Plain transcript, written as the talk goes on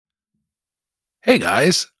Hey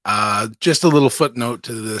guys, just a little footnote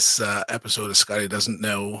to this episode of Scotty Doesn't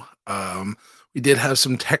Know. We did have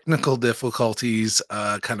some technical difficulties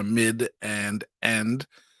kind of mid and end.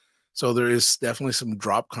 So there is definitely some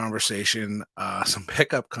drop conversation, some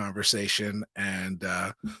pickup conversation, and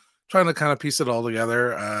trying to kind of piece it all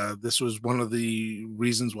together. This was one of the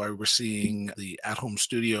reasons why we're seeing the at home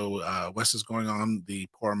studio. Wes is going on. The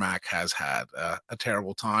poor Mac has had a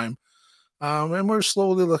terrible time, and we're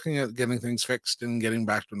slowly looking at getting things fixed and getting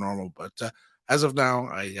back to normal. But as of now,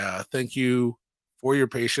 I thank you for your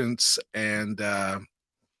patience, and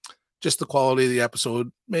just the quality of the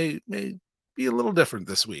episode may be a little different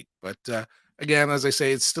this week. But again, as I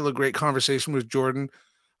say, it's still a great conversation with Jordan.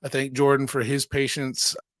 I thank Jordan for his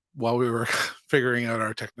patience while we were figuring out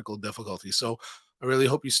our technical difficulties. So I really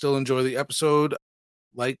hope you still enjoy the episode.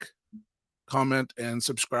 Like, comment, and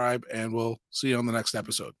subscribe, and we'll see you on the next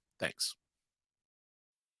episode. Thanks.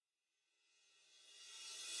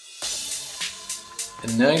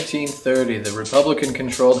 In 1930, the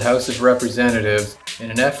Republican-controlled House of Representatives, in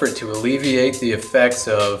an effort to alleviate the effects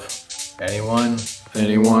of anyone.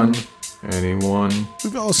 We've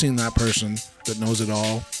all seen that person that knows it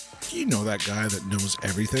all. You know that guy that knows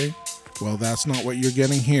everything? Well, that's not what you're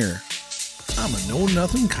getting here. I'm a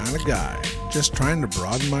know-nothing kind of guy, just trying to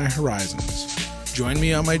broaden my horizons. Join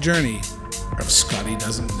me on my journey of Scotty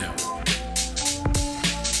Doesn't Know.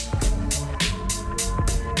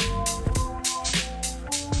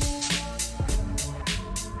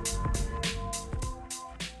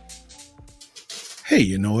 Hey,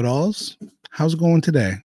 you know-it-alls. How's it going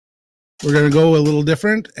today? We're going to go a little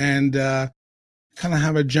different and kind of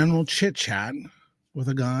have a general chit-chat with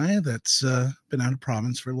a guy that's been out of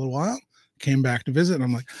province for a little while. Came back to visit, and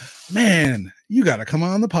I'm like, man, you got to come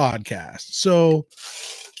on the podcast. So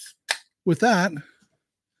with that,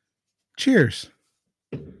 cheers.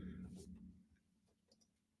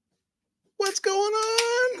 What's going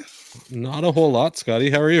on? Not a whole lot, Scotty.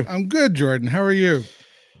 How are you? I'm good, Jordan. How are you?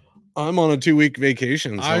 I'm on a 2-week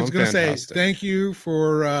vacation. So I was going to say, fantastic. thank you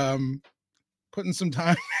for putting some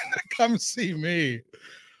time in to come see me.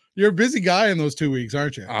 You're a busy guy in those 2 weeks,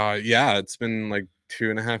 aren't you? Yeah, it's been like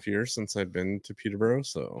 2.5 years since I've been to Peterborough.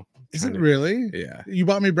 So Is it really? Yeah. You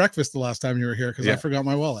bought me breakfast the last time you were here because I forgot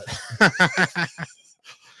my wallet.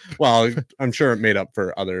 Well, I'm sure it made up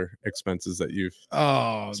for other expenses that you've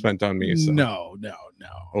Oh, spent on me. So no.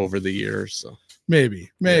 over the years. So Maybe.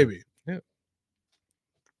 Yeah.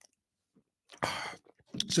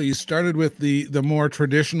 So you started with the more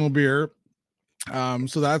traditional beer.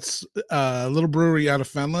 So that's a little brewery out of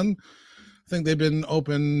Fenland. I think they've been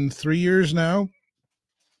open 3 years now,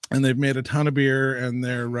 and they've made a ton of beer, and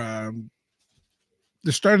they're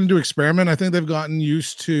starting to experiment. I think they've gotten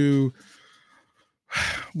used to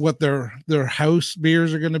what their house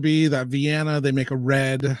beers are going to be. That Vienna, they make a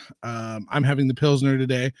red. I'm having the Pilsner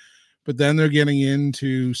today, but then they're getting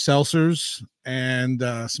into seltzers and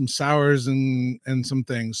some sours and some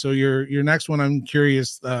things. So your next one, I'm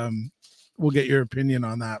curious. We'll get your opinion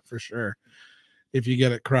on that for sure if you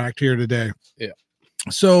get it cracked here today. Yeah.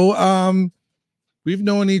 So we've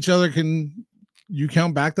known each other. Can you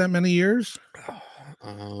count back that many years?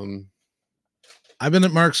 I've been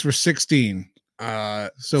at Mark's for 16.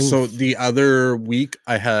 So the other week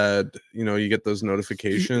I had, you get those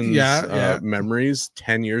notifications, memories.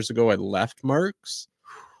 10 years ago I left Mark's,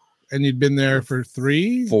 and you'd been there for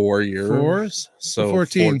 4 years. So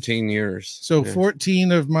 14 years. So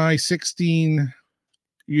 14 of my 16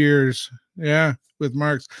 years. Yeah. With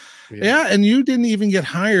Mark's. Yeah. And you didn't even get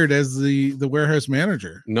hired as the warehouse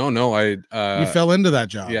manager. No, you fell into that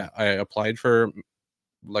job. Yeah. I applied for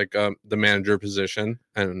the manager position,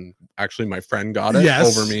 and actually my friend got it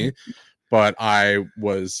over me, but I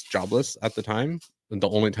was jobless at the time, and the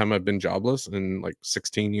only time I've been jobless in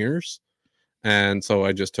 16 years. And so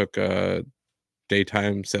I just took a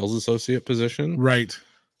daytime sales associate position. Right.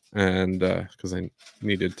 And because I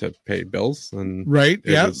needed to pay bills, and it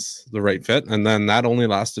was the right fit. And then that only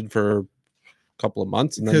lasted for a couple of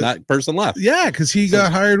months, and then that person left. Yeah, because he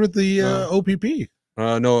got hired with the OPP.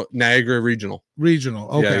 No, Niagara Regional.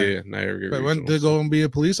 Okay. Yeah, Niagara but Regional. Went to go and be a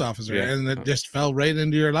police officer, and it just fell right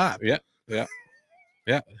into your lap. Yeah.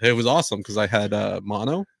 It was awesome because I had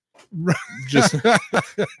mono. And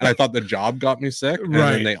I thought the job got me sick, and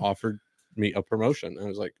then they offered me a promotion. I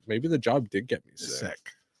was like, maybe the job did get me sick.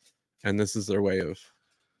 And this is their way of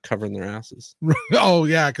covering their asses. Oh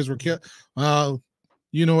yeah, because we're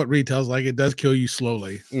you know what retail's like. It does kill you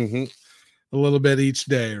slowly. Mm-hmm. A little bit each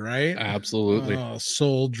day, right? Absolutely.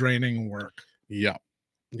 Soul draining work. Yeah.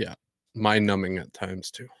 Mind numbing at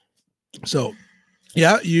times too. So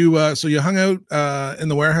Yeah, you so you hung out in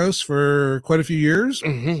the warehouse for quite a few years,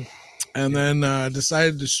 Mm-hmm. and then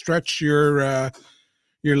decided to stretch your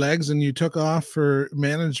legs, and you took off for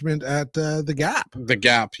management at the Gap. The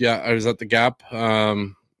Gap, yeah, I was at the Gap.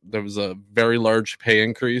 There was a very large pay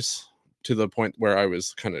increase to the point where I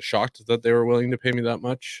was kind of shocked that they were willing to pay me that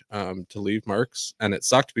much to leave Mark's, and it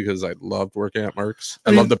sucked because I loved working at Mark's.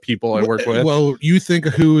 I love the people I work with. Well, you think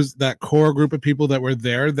of who was that core group of people that were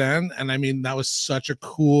there then, and I mean that was such a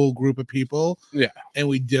cool group of people. Yeah, and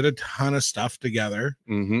we did a ton of stuff together.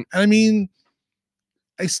 Mm-hmm. And I mean,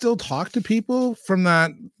 I still talk to people from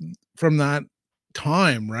that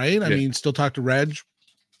time, right? I mean, still talk to Reg,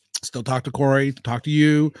 still talk to Corey, talk to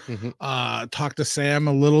you, talk to Sam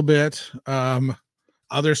a little bit.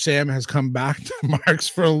 Other Sam has come back to Mark's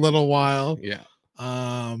for a little while. Yeah.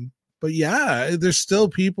 But yeah, there's still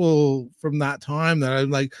people from that time that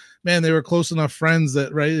I'm like, man, they were close enough friends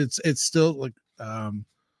that, right? It's still like, oh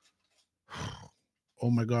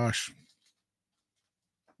my gosh.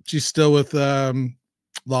 She's still with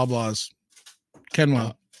Loblaws.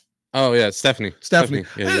 Kenwell. Oh yeah, Stephanie.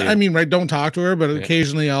 Yeah. I mean, right, don't talk to her, but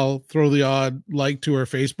occasionally I'll throw the odd like to her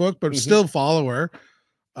Facebook, but still follow her.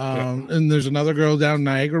 And there's another girl down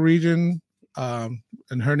Niagara region,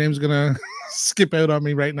 and her name's gonna skip out on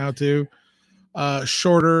me right now too.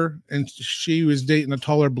 Shorter, and she was dating a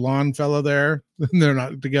taller blonde fella there. They're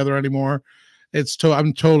not together anymore.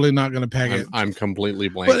 I'm totally not gonna peg it. I'm completely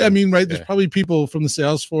blank. But I mean, right, there's probably people from the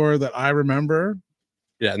sales floor that I remember.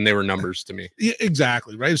 Yeah, and they were numbers to me. Yeah,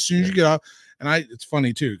 exactly. Right. As soon as you get off, and it's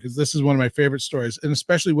funny too, because this is one of my favorite stories. And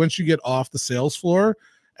especially once you get off the sales floor,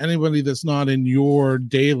 anybody that's not in your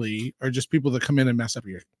daily are just people that come in and mess up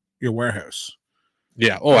your warehouse.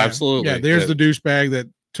 Yeah. Oh, absolutely. Yeah. There's the douchebag that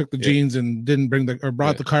took the jeans and didn't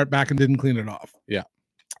brought the cart back and didn't clean it off. Yeah.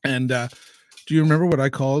 And do you remember what I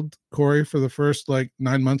called Corey for the first like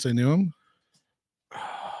 9 months I knew him?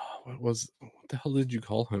 What the hell did you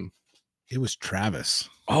call him? It was Travis.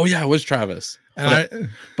 Oh yeah, it was Travis.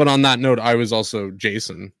 But on that note, I was also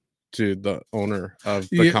Jason to the owner of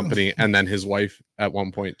the company, and then his wife at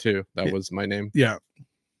one point too. That was my name. Yeah.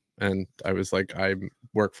 And I was like, I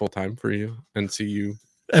work full time for you and see you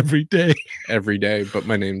every day, but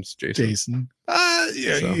my name's Jason.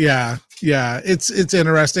 Yeah. It's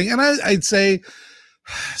interesting. And I'd say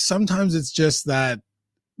sometimes it's just that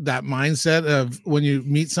mindset of when you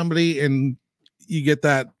meet somebody and you get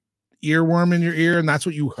that earworm in your ear and that's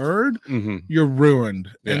what you heard, you're ruined.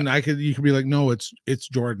 And you could be like, no, it's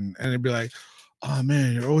Jordan, and it'd be like, oh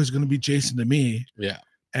man, you're always going to be Jason to me. Yeah.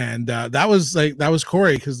 And that was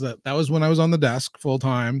Corey, because that was when I was on the desk full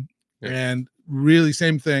time. And really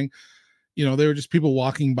same thing, they were just people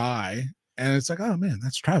walking by, and it's like, oh man,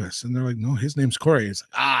 that's Travis, and they're like, no, his name's Corey. It's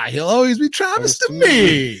like, he'll always be Travis to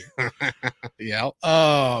me. Yeah.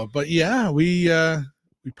 But yeah, we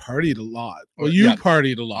partied a lot. Well, you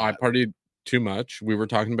partied a lot. I partied too much. We were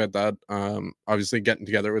talking about that. Obviously getting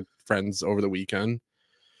together with friends over the weekend.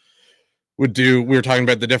 We were talking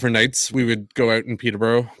about the different nights. We would go out in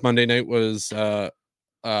Peterborough. Monday night was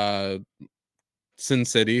Sin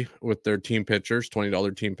City with their team pitchers,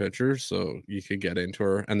 $20 team pitchers. So you could get into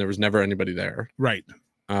her, and there was never anybody there. Right.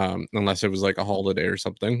 Unless it was like a holiday or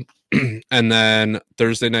something. And then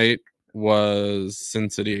Thursday night was Sin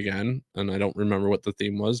City again, and I don't remember what the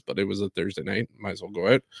theme was, but it was a Thursday night. Might as well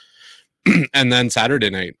go out. And then Saturday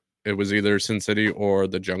night it was either Sin City or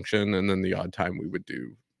the Junction, and then the odd time we would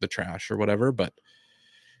do the Trash or whatever. But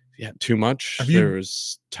yeah, too much. There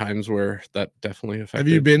was times where that definitely affected. Have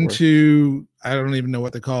you been to, I don't even know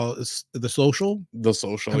what they call it, the Social?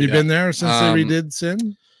 Have you been there since they redid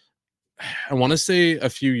Sin? I want to say a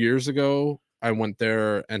few years ago I went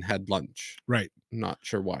there and had lunch. Right. Not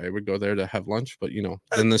sure why I would go there to have lunch, but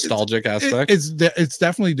the nostalgic aspect. It's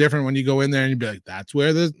definitely different when you go in there and you'd be like, that's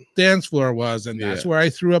where the dance floor was, and that's where I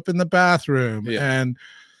threw up in the bathroom. And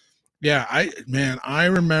I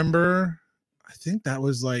remember, I think that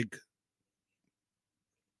was like,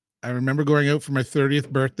 I remember going out for my 30th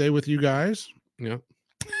birthday with you guys. Yeah.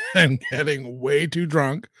 And getting way too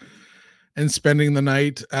drunk and spending the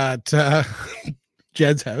night at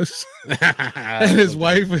Jed's house. And his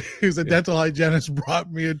wife, who's a dental hygienist, brought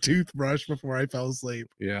me a toothbrush before I fell asleep.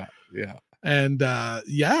 Yeah. And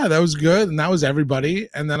that was good. And that was everybody.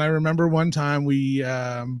 And then I remember one time we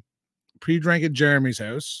pre-drank at Jeremy's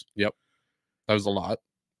house. Yep. That was a lot,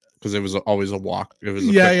 because it was always a walk. It was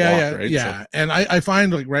a quick walk, right? Yeah. So. And I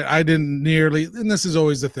find I didn't nearly, and this is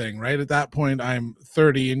always the thing, right? At that point I'm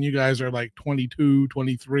 30 and you guys are like 22,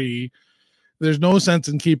 23. There's no sense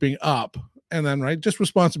in keeping up. And then, just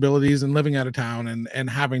responsibilities and living out of town and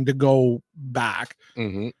having to go back.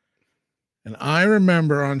 Mm-hmm. And I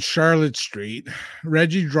remember on Charlotte Street,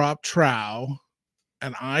 Reggie dropped trow,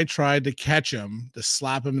 and I tried to catch him to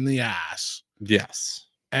slap him in the ass. Yes.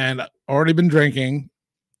 And already been drinking,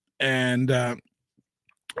 and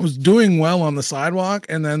was doing well on the sidewalk,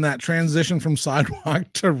 and then that transition from sidewalk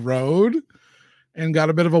to road, and got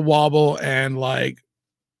a bit of a wobble and like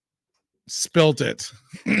spilt it.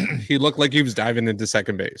 He looked like he was diving into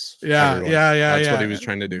second base. Yeah. That's what he was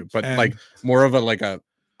trying to do, but like more of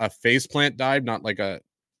a face plant dive, not like a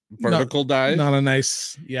vertical dive. Not a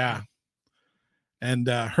nice, yeah. And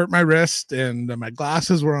hurt my wrist, and my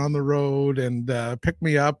glasses were on the road, and picked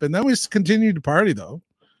me up, and then we continued to party though.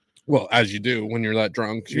 Well, as you do when you're that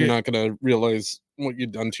drunk, you're not going to realize what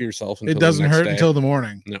you've done to yourself. It doesn't hurt until the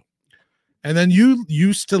morning. No. And then you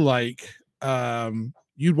used to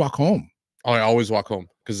you'd walk home. Oh, I always walk home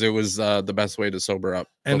because it was the best way to sober up.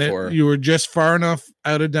 And you were just far enough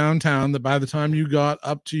out of downtown that by the time you got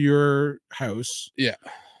up to your house,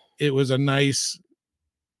 it was a nice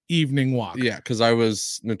evening walk. Yeah, because I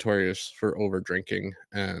was notorious for over drinking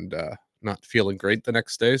and not feeling great the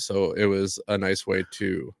next day. So it was a nice way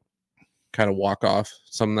to kind of walk off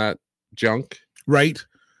some of that junk. Right.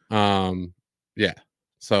 Yeah.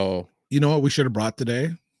 So you know what we should have brought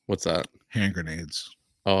today? What's that? Hand grenades.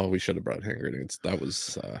 Oh, we should have brought hand grenades. That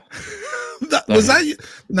was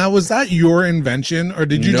was that your invention, or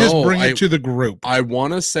did you just bring it to the group? I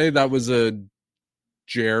want to say that was a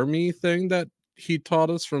Jeremy thing that he taught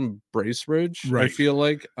us from Bracebridge. Right. I feel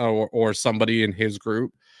like, or somebody in his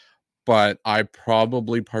group, but I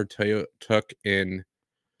probably partook in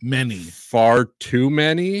far too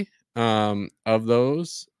many of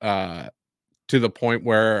those to the point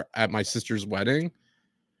where at my sister's wedding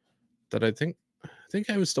that I think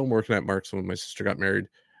I was still working at Mark's when my sister got married,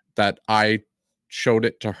 that I showed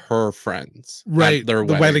it to her friends at their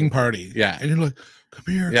wedding party. Yeah. And you're like, come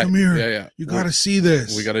here. Yeah. You got to see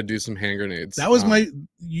this. We got to do some hand grenades. That was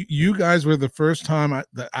you guys were the first time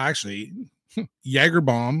that actually Jaeger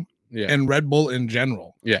bomb and Red Bull in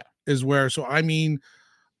general is where, so I mean,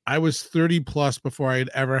 I was 30 plus before I had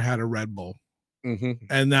ever had a Red Bull. Mm-hmm.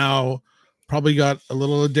 And now probably got a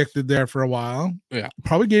little addicted there for a while. Yeah.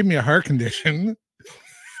 Probably gave me a heart condition.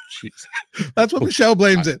 Jeez. That's what Michelle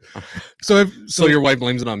blames it. So your wife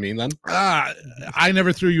blames it on me then? I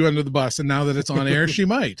never threw you under the bus, and now that it's on air, she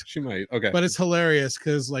might. She might. Okay. But it's hilarious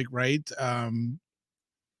because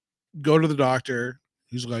go to the doctor.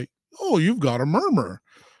 He's like, oh, you've got a murmur.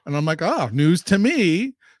 And I'm like, oh, news to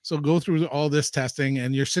me. So go through all this testing,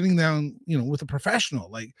 and you're sitting down, with a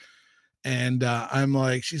professional, and I'm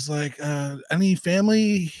like, she's like, any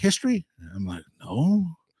family history? And I'm like, no.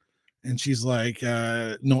 And she's like,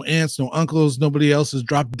 no aunts, no uncles, nobody else has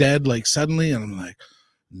dropped dead suddenly. And I'm like,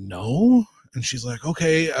 no. And she's like,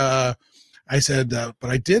 okay. I said, but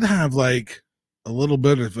I did have a little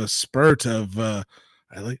bit of a spurt of I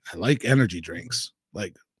like energy drinks,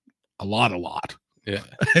 a lot. Yeah.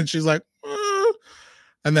 And she's like,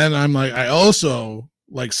 and then I'm like, I also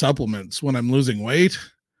like supplements when I'm losing weight.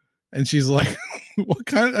 And she's like, what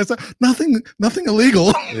kind? I said, nothing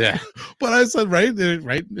illegal. Yeah. But I said, right.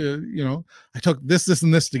 I took this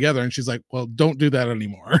and this together. And she's like, well, don't do that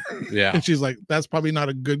anymore. Yeah. And she's like, that's probably not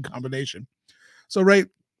a good combination. So,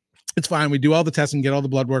 it's fine. We do all the testing, get all the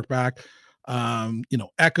blood work back.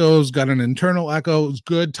 Echoes, got an internal echo. It was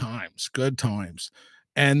good times.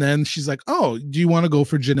 And then she's like, oh, do you want to go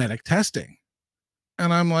for genetic testing?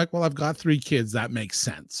 And I'm like, well, I've got 3 kids. That makes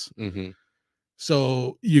sense. Mm-hmm.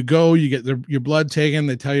 So you go, you get your blood taken.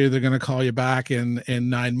 They tell you they're going to call you back in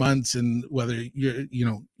 9 months, and whether you're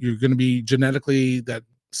going to be genetically that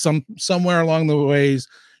somewhere along the ways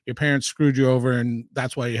your parents screwed you over, and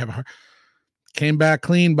that's why you have a heart. Came back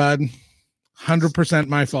clean, bud. 100%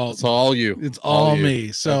 my fault. It's all you. It's all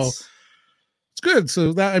me. So it's good.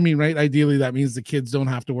 So that, ideally that means the kids don't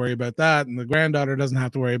have to worry about that, and the granddaughter doesn't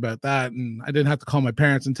have to worry about that. And I didn't have to call my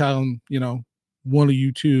parents and tell them, one of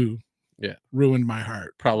you two ruined my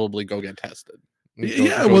heart. Probably go get tested. This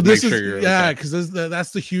is okay. Because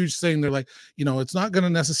that's the huge thing. They're like, it's not going to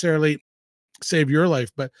necessarily save your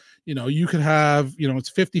life, but you could have,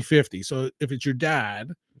 it's 50-50. So if it's your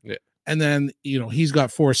dad, and then he's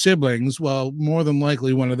got 4 siblings, well, more than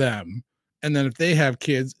likely one of them. And then if they have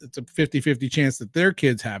kids, it's a 50-50 chance that their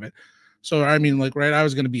kids have it. So I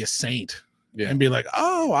was going to be a saint. Yeah. And be like,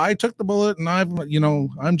 oh, I took the bullet and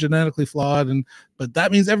I'm genetically flawed. But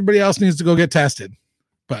that means everybody else needs to go get tested.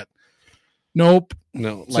 But nope.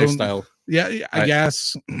 No, lifestyle. Yeah, I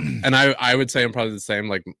guess. And I would say I'm probably the same.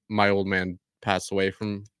 Like my old man passed away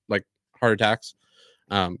from heart attacks,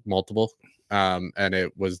 multiple. And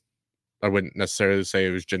it was, I wouldn't necessarily say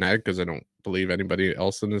it was genetic because I don't believe anybody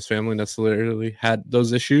else in his family necessarily had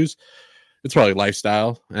those issues. It's probably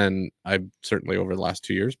lifestyle, and I've certainly over the last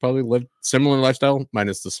 2 years probably lived similar lifestyle,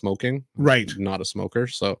 minus the smoking. Right. I'm not a smoker,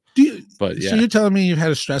 so. So you're telling me you've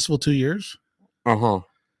had a stressful 2 years?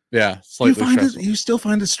 Yeah, slightly stressful. You still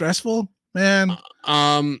find it stressful, man?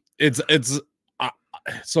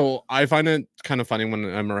 So I find it kind of funny when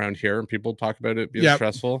I'm around here and people talk about it being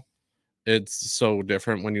stressful. It's so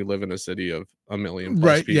different when you live in a city of 1 million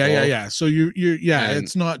plus people. Yeah. So you're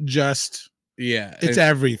it's not just it's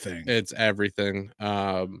everything. It's everything.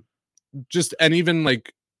 Just and even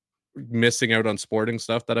like missing out on sporting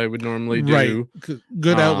stuff that I would normally do. Right.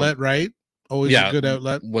 Good outlet, right? Always a good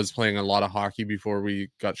outlet. Was playing a lot of hockey before we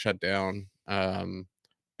got shut down.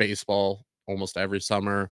 Baseball almost every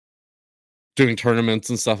summer. Doing tournaments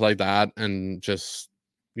and stuff like that, and just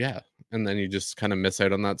and then you just kind of miss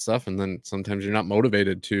out on that stuff, and then sometimes you're not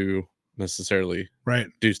motivated to necessarily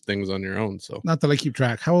do things on your own. So not that I keep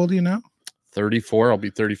track. How old are you now? 34. I'll be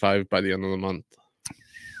 35 by the end of the month.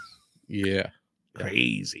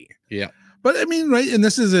 Crazy. But I mean, right, and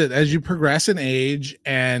this is it. As you progress in age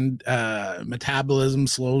and metabolism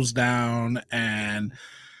slows down and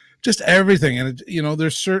just everything, and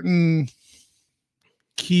there's certain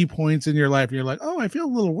key points in your life and you're like, oh, I feel a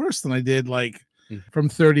little worse than I did like from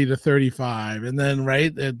 30 to 35, and then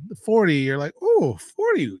right at 40 you're like, oh,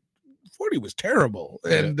 40 was terrible.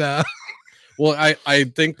 And well, I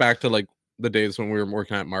think back to like the days when we were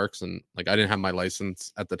working at Mark's, and like I didn't have my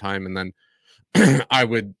license at the time, and then I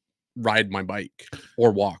would ride my bike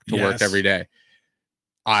or walk to work every day.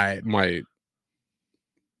 My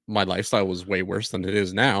lifestyle was way worse than it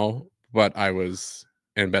is now, but I was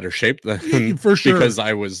in better shape than for sure because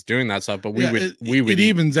I was doing that stuff. But we would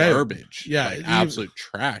evens garbage, like absolute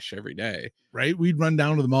trash every day. Right, we'd run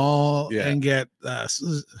down to the mall and get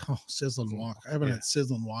Sizzlin' Walk. I haven't had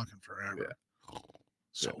Sizzlin' Walk in forever.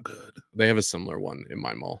 So good. They have a similar one in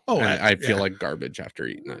my mall. Oh, and I feel like garbage after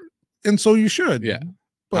eating it, and so you should.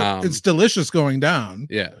 But it's delicious going down.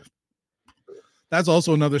 That's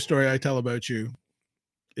also another story I tell about you.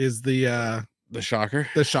 Is the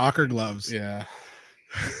shocker gloves? And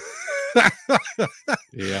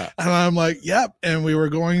I'm like, yep. And we were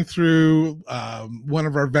going through one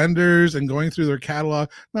of our vendors and going through their catalog,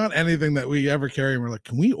 not anything that we ever carry, and we're like,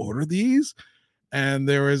 can we order these? And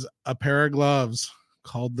there was a pair of gloves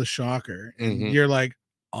called the Shocker, and you're like,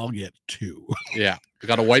 I'll get 2. I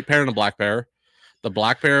got a white pair and a black pair. The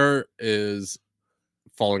black pair is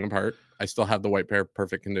falling apart. I still have the white pair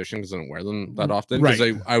perfect condition because I don't wear them that often,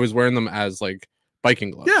 because I was wearing them as like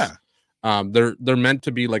biking gloves. They're meant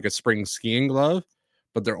to be like a spring skiing glove,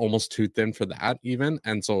 but they're almost too thin for that even.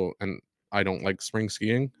 And I don't like spring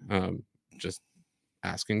skiing. Just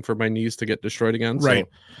asking for my knees to get destroyed again. So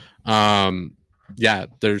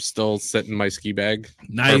they're still sitting in my ski bag.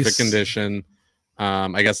 Perfect condition.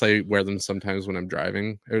 I guess I wear them sometimes when I'm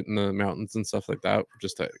driving out in the mountains and stuff like that,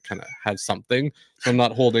 just to kind of have something. So I'm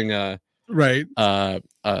not holding a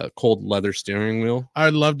cold leather steering wheel.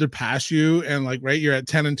 I'd love to pass you and like you're at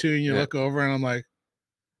 10 and 2 and you look over and I'm like,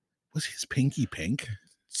 was his pinky pink?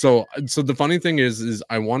 So the funny thing is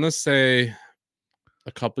I want to say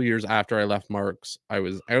a couple years after I left Mark's, I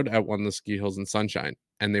was out at one of the ski hills in Sunshine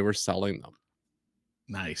and they were selling them.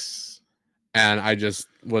 Nice. And I just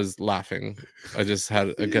was laughing. I just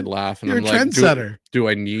had a good laugh. And You're I'm like, trendsetter. Do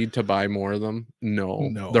I need to buy more of them?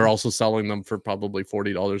 No. They're also selling them for probably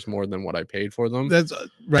 $40 more than what I paid for them. That's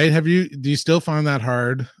right. Do you still find that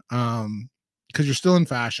hard? Because you're still in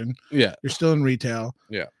fashion. Yeah. You're still in retail.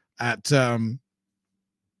 Yeah. At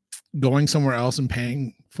going somewhere else and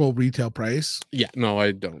paying full retail price. Yeah. No,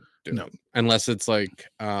 I don't do it. Unless it's like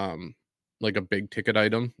a big ticket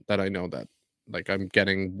item that I know that like I'm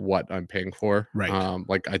getting what I'm paying for. Right.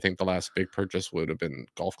 Like I think the last big purchase would have been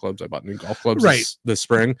golf clubs. I bought new golf clubs this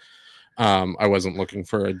spring. I wasn't looking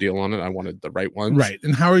for a deal on it. I wanted the right ones. Right.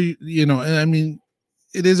 And how are you, and I mean,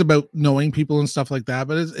 it is about knowing people and stuff like that,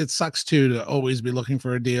 but it sucks too to always be looking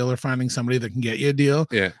for a deal or finding somebody that can get you a deal.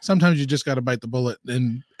 Yeah. Sometimes you just got to bite the bullet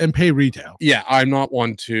and pay retail. Yeah. I'm not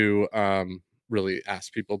one to really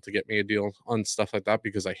ask people to get me a deal on stuff like that,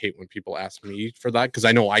 because I hate when people ask me for that, because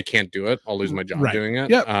I know I can't do it. I'll lose my job doing it.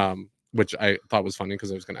 Yep. Which I thought was funny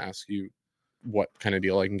because I was going to ask you what kind of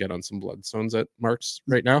deal I can get on some Bloodstones at Mark's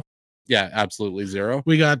right now. Yeah, absolutely zero.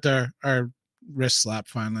 We got our wrist slap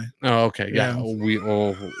finally. Oh, okay. Yeah. We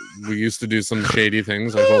used to do some shady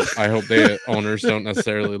things. I hope the owners don't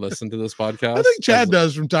necessarily listen to this podcast. I think Chad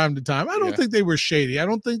does from time to time. I don't think they were shady. I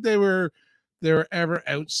don't think they were ever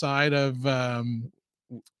outside of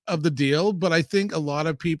the deal, but I think a lot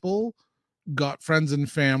of people got friends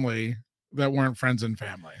and family that weren't friends and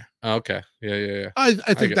family. Okay. Yeah. I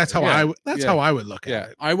think that's how how I would look at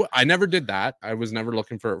it. I never did that. I was never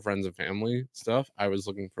looking for friends and family stuff. I was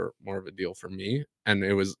looking for more of a deal for me, and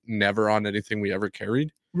it was never on anything we ever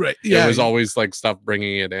carried. Right. Yeah. It was always like stuff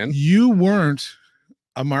bringing it in. You weren't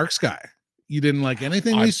a Marks guy. You didn't like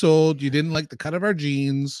anything we sold. You didn't like the cut of our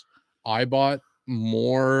jeans. I bought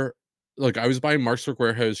more, like I was buying Marks Work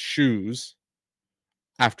Warehouse shoes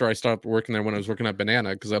after I stopped working there when I was working at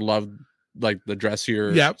Banana, because I loved like the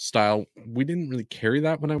dressier style. We didn't really carry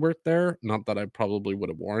that when I worked there. Not that I probably would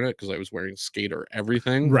have worn it, because I was wearing skater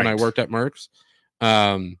everything when I worked at Marks.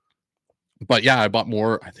 But yeah, I bought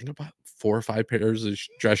more. I think I bought 4 or 5 pairs of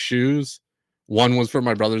dress shoes. One was for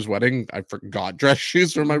my brother's wedding. I forgot dress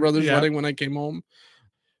shoes for my brother's wedding when I came home.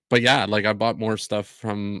 But yeah, like I bought more stuff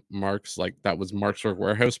from Marks, like that was Marks Work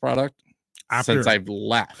Warehouse product since I've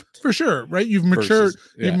left. For sure, right? You've matured.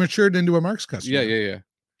 You've matured into a Marks customer. Yeah.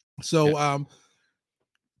 So,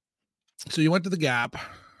 so you went to the Gap,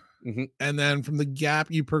 and then from the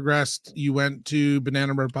Gap you progressed. You went to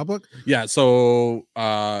Banana Republic. Yeah. So,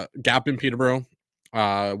 Gap in Peterborough.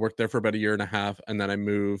 Worked there for about 1.5 years, and then I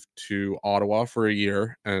moved to Ottawa for 1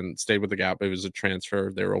 year and stayed with the Gap. It was a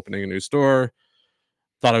transfer. They were opening a new store.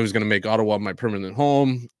 Thought I was going to make Ottawa my permanent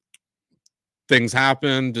home. Things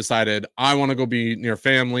happened. Decided I want to go be near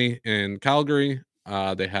family in Calgary.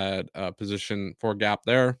 They had a position for Gap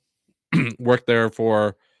there. Worked there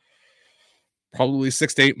for probably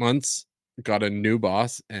 6 to 8 months. Got a new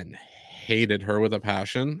boss and hated her with a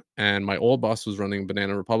passion. And my old boss was running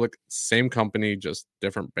Banana Republic, same company, just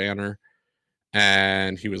different banner.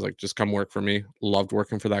 And he was like, just come work for me. Loved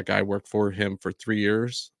working for that guy. Worked for him for 3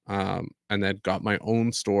 years. And then got my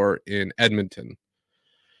own store in Edmonton.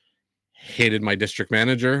 Hated my district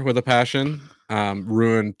manager with a passion.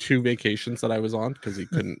 Ruined 2 vacations that I was on because he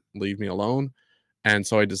couldn't leave me alone. And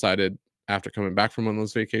so I decided after coming back from one of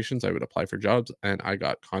those vacations, I would apply for jobs. And I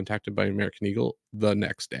got contacted by American Eagle the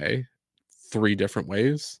next day, 3 different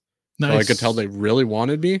ways. Nice. So I could tell they really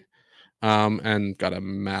wanted me. And got a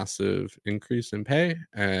massive increase in pay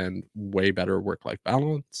and way better work-life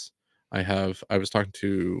balance. I was talking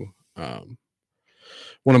to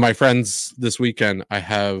one of my friends this weekend. I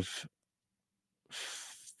have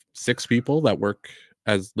 6 people that work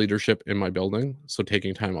as leadership in my building. So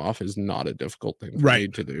taking time off is not a difficult thing for me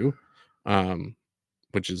to do,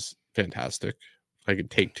 which is fantastic. I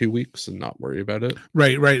could take 2 weeks and not worry about it.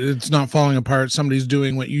 Right. It's not falling apart. Somebody's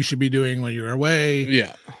doing what you should be doing when you're away.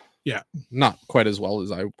 Yeah. Not quite as well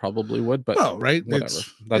as I probably would, but whatever.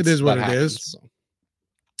 It is what it is. So.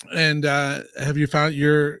 And have you found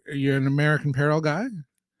you're an American Apparel guy?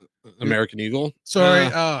 American Eagle? Sorry.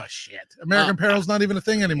 Oh shit. American Apparel's not even a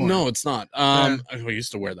thing anymore. No, it's not. We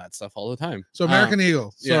used to wear that stuff all the time. So American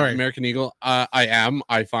Eagle. Sorry. Yeah, American Eagle.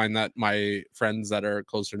 I find that my friends that are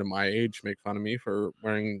closer to my age make fun of me for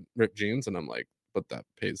wearing ripped jeans, and I'm like, but that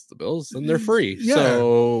pays the bills and they're free. Yeah.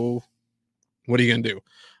 So what are you gonna do?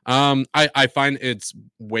 I find it's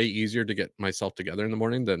way easier to get myself together in the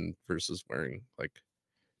morning than versus wearing like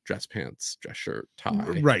dress pants, dress shirt,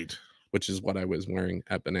 tie. Right. Which is what I was wearing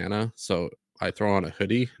at Banana. So I throw on a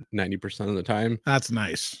hoodie 90% of the time. That's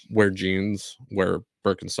nice. Wear jeans, wear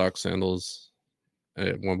Birkenstock sandals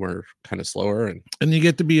when we're kind of slower. And you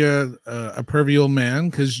get to be a pervy old man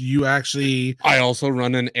because you actually... I also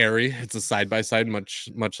run an Aerie. It's a side-by-side, much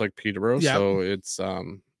like Peterborough. Yep. So it's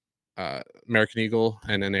American Eagle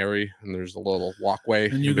and an Aerie, and there's a little walkway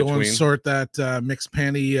and you go and sort that mixed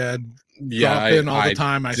panty drop in all the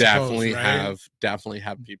time. I definitely suppose, definitely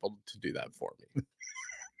have people to do that for me.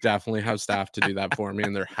 Definitely have staff to do that for me,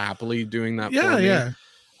 and they're happily doing that for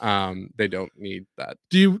me. They don't need that.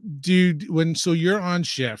 Do you so you're on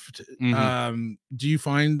shift, do you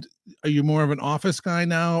find, are you more of an office guy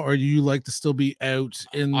now, or do you like to still be out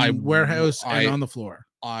in the warehouse and on the floor?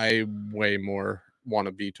 I way more want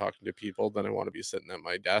to be talking to people than I want to be sitting at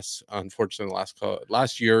my desk. Unfortunately,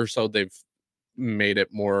 last year or so, they've made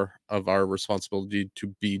it more of our responsibility to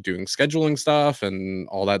be doing scheduling stuff and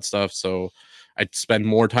all that stuff. So I spend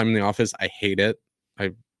more time in the office. I hate it.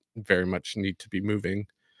 I very much need to be moving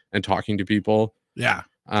and talking to people. Yeah.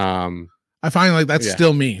 I find like that's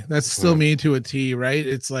still me. That's still me to a T, right?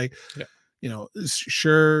 It's like, you know,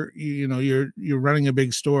 sure, you know, you're running a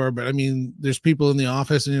big store, but I mean, there's people in the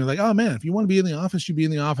office and you're like, oh man, if you want to be in the office, you be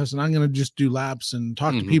in the office, and I'm going to just do laps and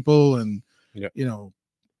talk to people and, you know,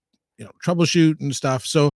 troubleshoot and stuff.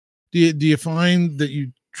 So do you find that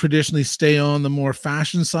you traditionally stay on the more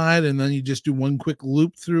fashion side and then you just do one quick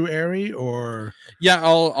loop through Aerie, or? Yeah,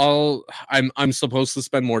 I'm supposed to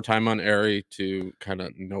spend more time on Aerie to kind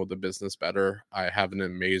of know the business better. I have an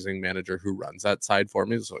amazing manager who runs that side for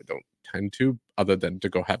me, so I don't tend to, other than to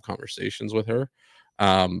go have conversations with her.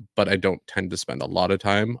 But I don't tend to spend a lot of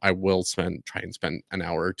time. I will try and spend an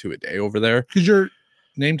hour or two a day over there. Because your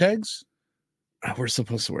name tags? We're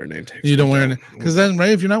supposed to wear name tags. You don't wear it, because then, right?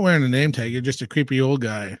 If you're not wearing a name tag, you're just a creepy old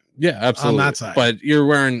guy. Yeah, absolutely. On that side, but you're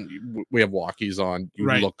wearing. We have walkies on. You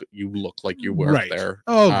look like you work there.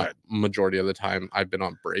 Oh, good. Majority of the time, I've been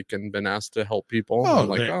on break and been asked to help people. I'm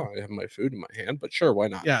like, I have my food in my hand, but sure, why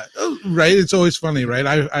not? Yeah, right. It's always funny, right?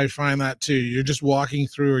 I find that too. You're just walking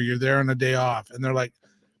through, or you're there on a day off, and they're like,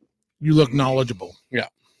 "You look knowledgeable." Yeah.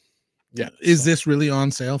 Is this really on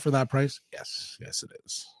sale for that price? Yes, it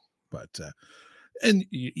is. But and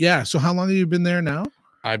yeah, so how long have you been there now?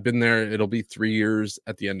 I've been there. It'll be 3 years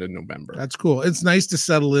at the end of November. That's cool. It's nice to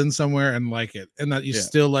settle in somewhere and like it, and that you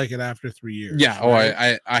still like it after 3 years. Yeah.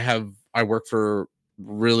 Right? I work for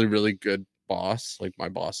really, really good boss. Like, my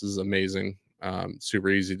boss is amazing. Super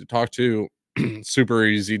easy to talk to, super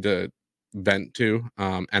easy to vent to.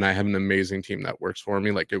 And I have an amazing team that works for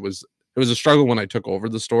me. Like, it was a struggle when I took over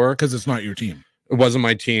the store, because it's not your team. It wasn't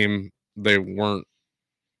my team. They weren't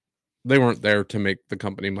there to make the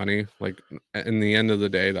company money. Like, in the end of the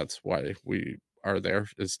day, that's why we are there,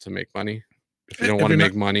 is to make money. If you don't want to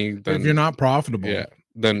make money, then if you're not profitable,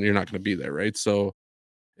 then you're not going to be there, right? So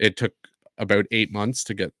it took about 8 months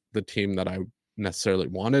to get the team that I necessarily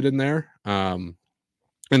wanted in there. And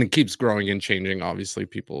it keeps growing and changing. Obviously,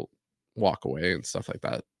 people walk away and stuff like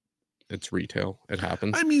that. It's retail. It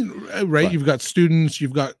happens. I mean, right? But you've got students.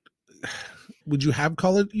 You've got. Would you have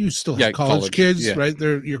college? You still have college kids, right?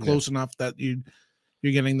 You're close enough that you're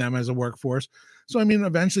getting them as a workforce. So I mean,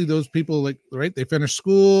 eventually those people, like, right, they finish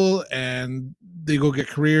school and they go get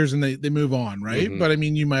careers and they move on, right? Mm-hmm. But I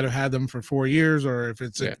mean, you might have had them for 4 years, or if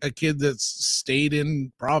it's a kid that's stayed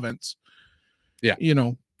in province,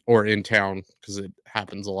 or in town, because it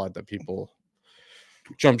happens a lot that people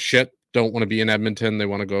jump ship, don't want to be in Edmonton, they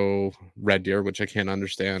want to go Red Deer, which I can't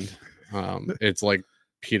understand. It's like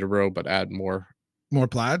Peterborough, but add more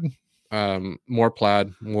plaid,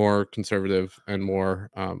 more conservative, and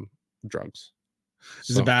more drugs.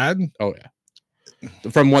 Is it bad? Oh yeah,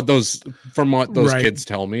 from what those kids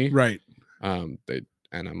tell me, right? And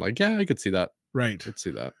I'm like, yeah, I could see that, right? I could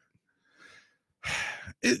see that.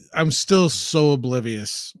 I'm still so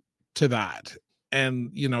oblivious to that,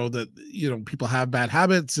 and people have bad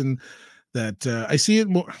habits, and that I see it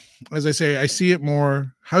more. As I say, I see it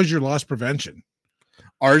more. How's your loss prevention?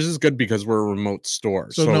 Ours is good because we're a remote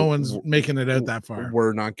store. So no one's making it out that far.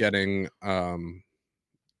 We're not getting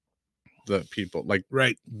the people, like,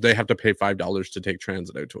 right. They have to pay $5 to take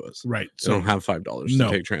transit out to us. Right. So they don't have $5 to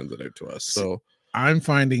take transit out to us. So I'm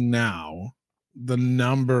finding now the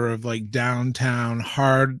number of, like, downtown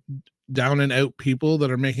hard down and out people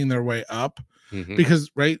that are making their way up,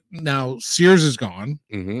 because right now Sears is gone.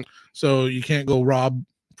 So you can't go rob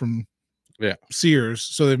from Sears.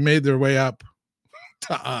 So they've made their way up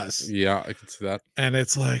to us. Yeah, I can see that. And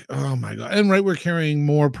it's like, oh my God. And right, we're carrying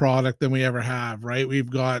more product than we ever have, right? We've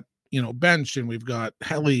got, Bench, and we've got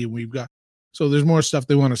Heli, and we've got, so there's more stuff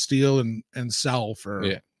they want to steal and sell for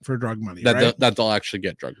drug money, right? That they'll actually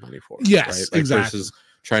get drug money for. Yes, right? Like, exactly. Versus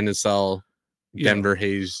trying to sell Denver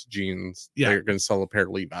Hayes jeans. They're going to sell a pair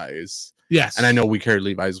of Levi's. Yes. And I know we carried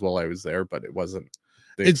Levi's while I was there, but it wasn't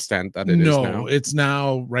the extent that it is now. No, it's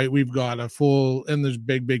now, right? We've got a full, and there's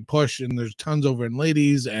big push, and there's tons over in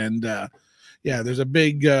ladies, and there's a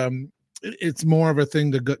big, it's more of a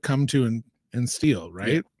thing to come to and steal,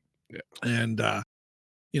 right? Yeah. And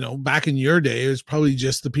back in your day, it was probably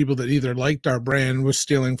just the people that either liked our brand was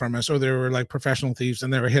stealing from us, or they were like professional thieves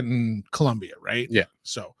and they were hitting Columbia, right? Yeah.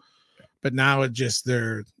 So, but now it just,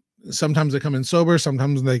 sometimes they come in sober,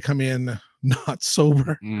 sometimes they come in not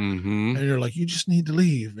sober, and you're like, you just need to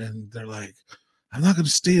leave, and they're like, I'm not going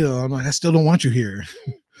to steal. I'm like, I still don't want you here.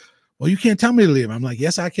 Well, you can't tell me to leave. I'm like,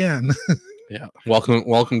 yes, I can. Yeah.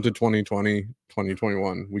 Welcome to 2020,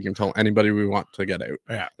 2021. We can tell anybody we want to get out.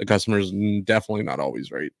 Yeah. The customer's definitely not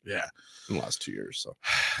always right. Yeah. In the last 2 years. So,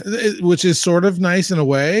 which is sort of nice in a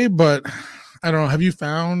way, but I don't know. Have you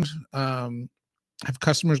found, have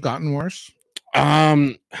customers gotten worse?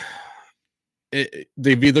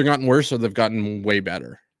 They've either gotten worse or they've gotten way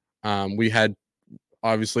better. We had,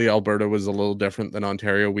 obviously, Alberta was a little different than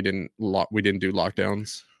Ontario. We didn't do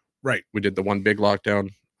lockdowns. Right. We did the one big lockdown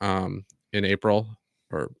in April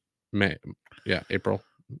or May. Yeah, April,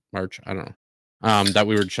 March. I don't know. That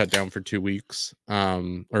we were shut down for 2 weeks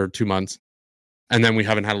or 2 months. And then we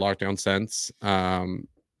haven't had a lockdown since.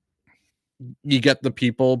 You get the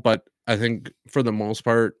people, but I think for the most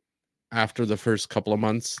part, after the first couple of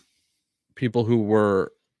months, people who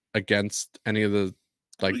were against any of the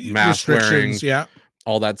like mask wearing,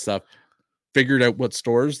 all that stuff, figured out what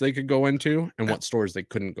stores they could go into and what stores they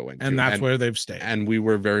couldn't go into. And that's where they've stayed. And we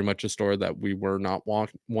were very much a store that we were not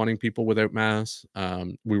wanting people without masks.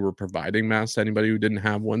 We were providing masks to anybody who didn't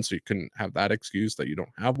have one, so you couldn't have that excuse that you don't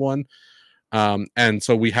have one. And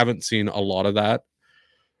so we haven't seen a lot of that.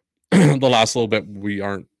 The last little bit, we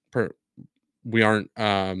aren't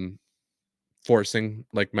forcing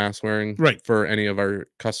like mask wearing for any of our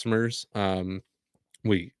customers.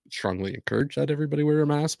 We strongly encourage that everybody wear a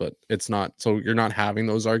mask, but it's not, so you're not having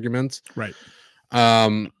those arguments. Right.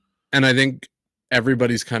 And I think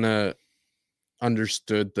everybody's kind of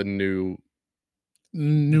understood the new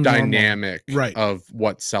dynamic of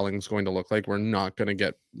what selling's going to look like. We're not going to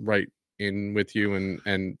get right in with you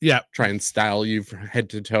and try and style you from head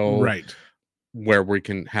to toe. Right. Where we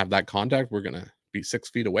can have that contact, we're going to be 6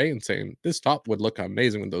 feet away and saying, this top would look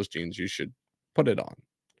amazing with those jeans. You should put it on.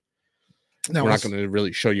 Now, we're not going to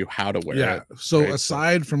really show you how to wear it. So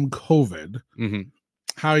aside from COVID,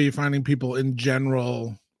 how are you finding people in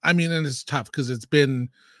general? I mean, and it's tough because it's been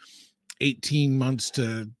 18 months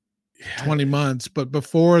to 20 months. But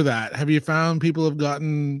before that, have you found people have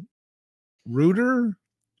gotten ruder?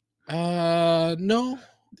 No,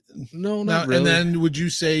 not really. And then would you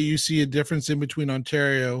say you see a difference in between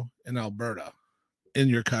Ontario and Alberta in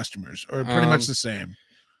your customers, or pretty much the same?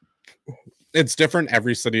 It's different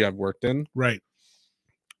every city I've worked in. Right.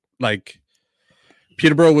 Like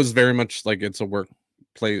Peterborough was very much like it's a work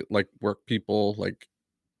people, like,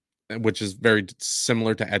 which is very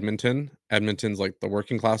similar to Edmonton. Edmonton's like the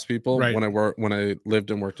working class people. Right. When I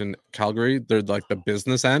lived and worked in Calgary, they're like the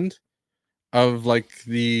business end of like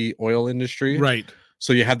the oil industry. Right.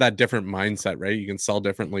 So you have that different mindset, right? You can sell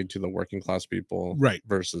differently to the working class people, right,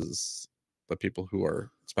 versus the people who are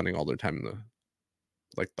spending all their time in the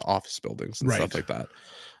office buildings and stuff like that.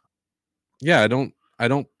 Yeah, I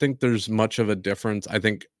don't think there's much of a difference. I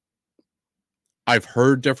think I've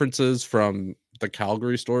heard differences from the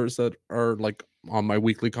Calgary stores that are like on my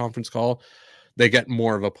weekly conference call. They get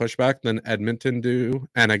more of a pushback than Edmonton do.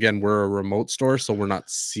 And again, we're a remote store, so we're not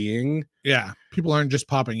seeing. Yeah. People aren't just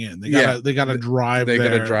popping in. They gotta drive. They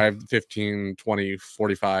gotta drive 15, 20,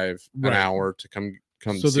 45 an hour to come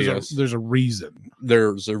so see us. There's a reason.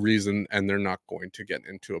 There's a reason, and they're not going to get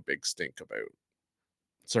into a big stink about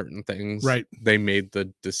certain things. Right. They made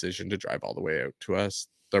the decision to drive all the way out to us.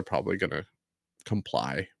 They're probably gonna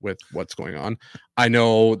comply with what's going on. I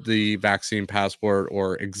know the vaccine passport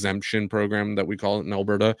or exemption program that we call it in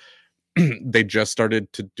Alberta, they just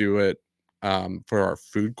started to do it for our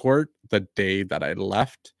food court the day that I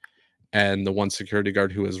left, and the one security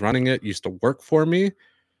guard who was running it used to work for me,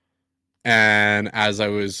 and as I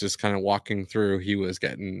was just kind of walking through, he was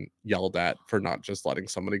getting yelled at for not just letting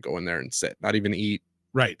somebody go in there and sit, not even eat.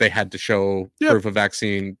 Right. They had to show proof of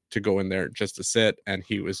vaccine to go in there just to sit, and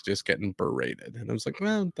he was just getting berated. And I was like,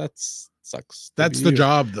 well, that sucks. That's the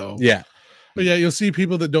job, though. Yeah. But yeah, you'll see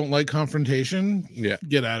people that don't like confrontation. Yeah.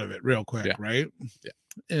 Get out of it real quick, right? Yeah.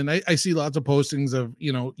 And I see lots of postings of,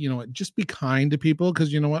 just be kind to people,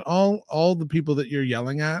 because you know what? All the people that you're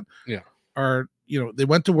yelling at are, they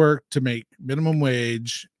went to work to make minimum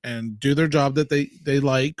wage and do their job that they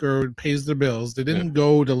like or pays their bills. They didn't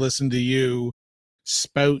go to listen to you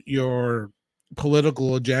spout your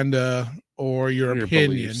political agenda or your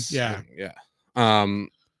opinion. Beliefs.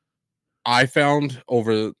 I found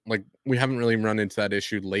over, like, we haven't really run into that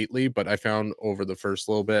issue lately, but I found over the first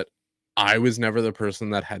little bit, I was never the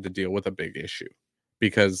person that had to deal with a big issue,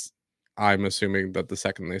 because I'm assuming that the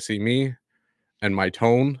second they see me and my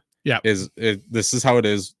tone this is how it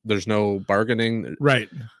is. There's no bargaining. Right.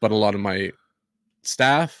 But a lot of my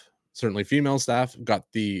staff, certainly female staff, got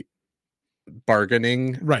the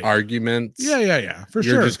bargaining arguments. For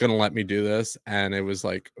sure. You're just gonna let me do this. And it was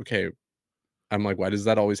like, okay. I'm like, why does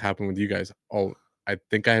that always happen with you guys? Oh, I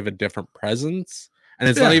think I have a different presence. And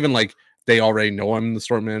it's not even like they already know I'm the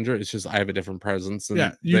store manager. It's just I have a different presence.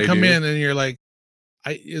 You come in and you're like,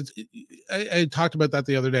 I talked about that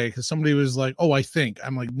the other day, because somebody was like, oh, I think.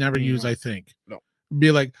 I'm like, never use I think. No.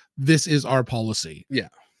 Be like, this is our policy. Yeah.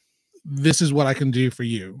 This is what I can do for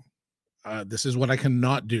you. This is what I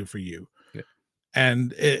cannot do for you. Yeah.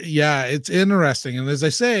 And it's interesting. And as I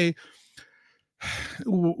say,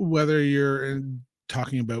 whether you're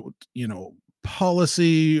talking about,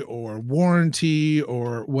 policy or warranty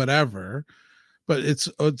or whatever, but it's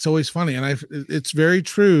always funny. And it's very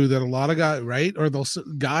true that a lot of guys, right? Or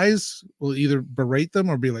guys will either berate them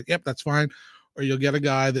or be like, yep, that's fine. or you'll get a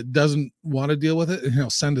guy that doesn't want to deal with it, and he'll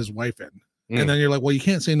send his wife in. And then you're like, well, you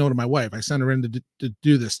can't say no to my wife. I sent her in to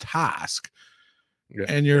do this task. Yeah.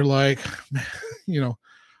 And you're like,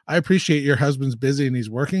 I appreciate your husband's busy and he's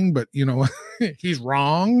working, but he's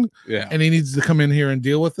wrong. Yeah. And he needs to come in here and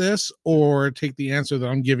deal with this, or take the answer that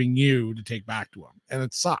I'm giving you to take back to him. And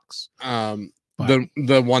it sucks.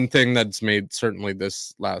 The one thing that's made certainly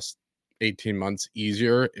this last 18 months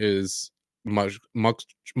easier is much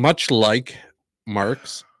like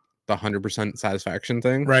Mark's, the 100% satisfaction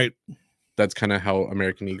thing. Right. That's kind of how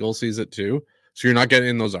American Eagle sees it too. So you're not getting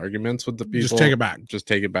in those arguments with the people. Just take it back. Just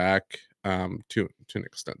take it back. To an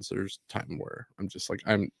extent. So there's time where I'm just like,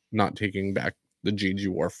 I'm not taking back the jeans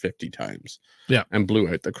you wore 50 times. Yeah. And blew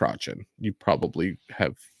out the crotch in. You probably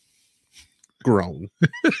have grown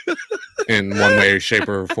in one way, shape,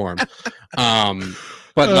 or form.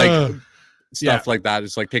 But like stuff like that,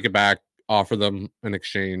 it's like take it back, offer them an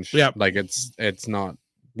exchange. Yeah. Like it's not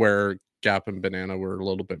where Gap and Banana were a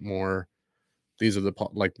little bit more. These are the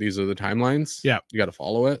timelines. Yeah. You got to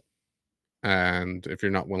follow it. And if you're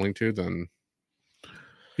not willing to, then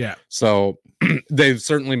yeah. So they've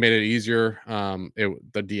certainly made it easier. The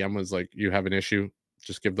DM was like, you have an issue,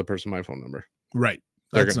 just give the person my phone number. Right.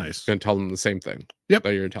 That's nice. Gonna tell them the same thing. Yep.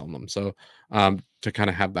 That you're telling them. So to kind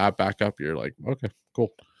of have that backup, you're like, okay, cool.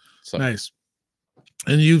 So nice.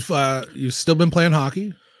 And you've still been playing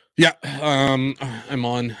hockey? Yeah. I'm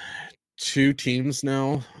on 2 teams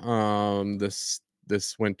now.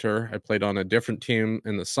 This winter I played on a different team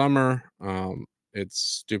in the summer. It's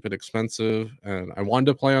stupid expensive, and I wanted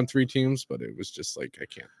to play on 3 teams, but it was just like I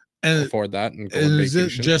can't afford that. And is it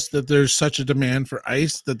just that there's such a demand for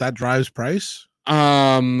ice that drives price?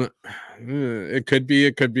 It could be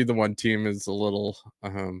the one team is a little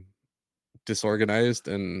disorganized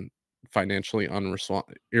and financially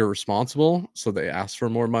irresponsible, so they ask for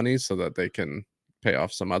more money so that they can pay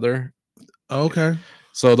off some other. Okay.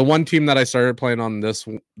 So the one team that I started playing on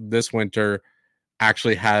this winter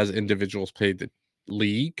actually has individuals pay the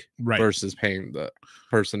league versus paying the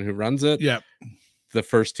person who runs it. Yeah. The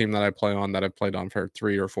first team that I play on, that I've played on for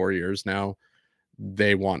 3 or 4 years now,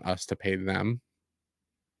 they want us to pay them.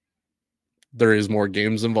 There is more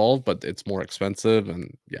games involved, but it's more expensive,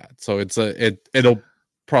 and yeah. So it'll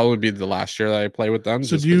probably be the last year that I play with them.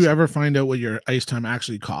 So do you ever find out what your ice time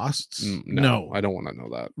actually costs? No, I don't want to know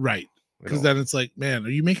that. Right. Because then it's like, man,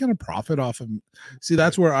 are you making a profit off of? See,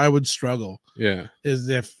 that's where I would struggle. Yeah. Is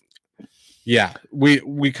if. Yeah,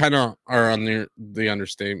 we kind of are on the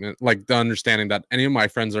understatement, like the understanding that any of my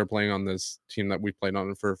friends are playing on this team that we played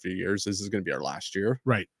on for a few years. This is going to be our last year.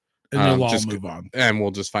 Right. And you'll all move on. And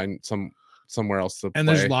we'll just find somewhere else to play. And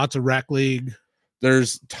there's lots of rec league.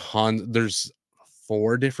 There's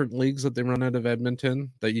 4 different leagues that they run out of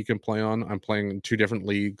Edmonton that you can play on. I'm playing in 2 different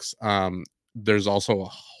leagues. There's also a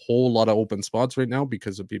whole lot of open spots right now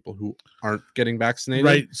because of people who aren't getting vaccinated.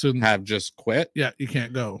 Right. So have just quit. Yeah, you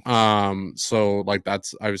can't go. So like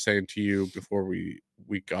I was saying to you before we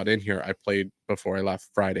got in here, I played before I left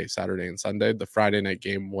Friday, Saturday, and Sunday. The Friday night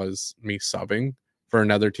game was me subbing for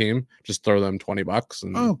another team. Just throw them $20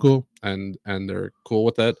 and oh, cool. And they're cool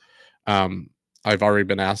with it. I've already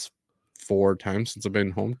been asked 4 times since I've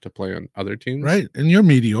been home to play on other teams. Right. And you're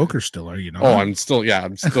mediocre still, are you not? Oh, I'm still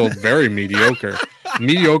very mediocre.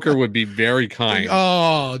 Mediocre would be very kind.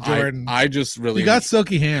 Oh, Jordan. I just really... You got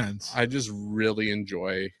silky hands. I just really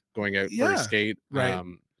enjoy going out for a skate. Right.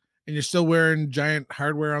 And you're still wearing giant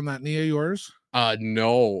hardware on that knee of yours?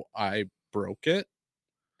 No, I broke it.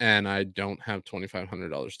 And I don't have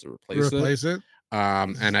 $2,500 to replace it.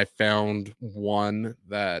 And I found one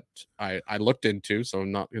that I looked into, so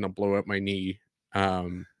I'm not going to blow out my knee.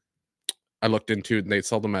 I looked into it, and they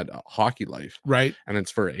sell them at Hockey Life. Right. And it's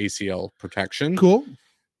for ACL protection. Cool.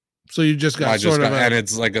 So you just got and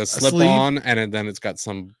it's like a slip on, and then it's got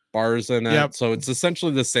some bars in it. Yep. So it's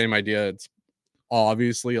essentially the same idea. It's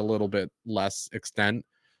obviously a little bit less extensive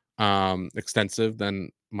than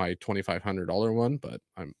my $2,500 one, but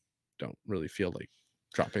I don't really feel like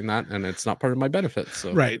dropping that, and it's not part of my benefits.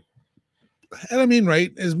 So right. And I mean,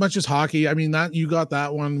 right, as much as hockey, I mean, that you got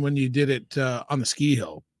that one when you did it on the ski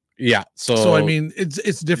hill. Yeah. So I mean,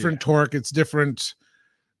 it's different torque, it's different,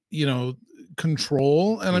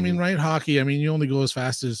 control. And I mean, right, hockey, I mean, you only go as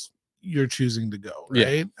fast as you're choosing to go,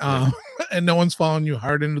 right? Yeah. And no one's following you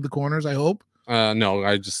hard into the corners, I hope. No,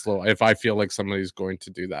 I just slow. If I feel like somebody's going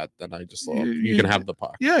to do that, then I just slow. You can have the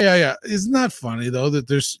puck. Yeah. Isn't that funny though, that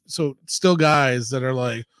there's still guys that are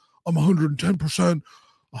like, I'm 110%,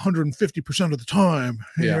 150% of the time.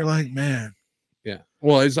 And you're like, man. Yeah.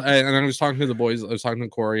 Well, and I was talking to the boys. I was talking to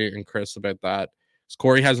Corey and Chris about that.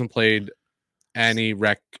 Corey hasn't played any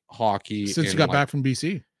rec hockey since he got back from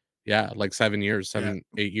BC. Yeah, like 7 years, 8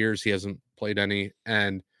 years. He hasn't played any,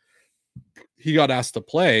 and he got asked to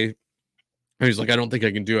play. And he's like, I don't think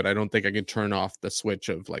I can do it. I don't think I can turn off the switch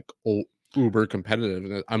of like uber competitive.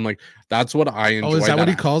 And I'm like, that's what I enjoy. Oh, is that what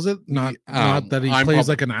he calls it? Not that he plays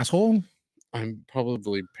like an asshole. I'm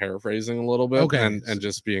probably paraphrasing a little bit, and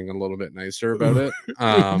just being a little bit nicer about it.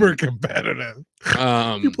 Uber competitive.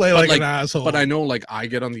 You play like an asshole. But I know, like, I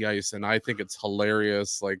get on the ice and I think it's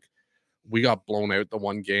hilarious. Like, we got blown out the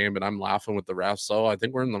one game, and I'm laughing with the refs. So I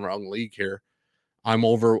think we're in the wrong league here. I'm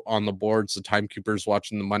over on the boards. The timekeeper's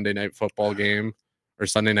watching the Monday night football game or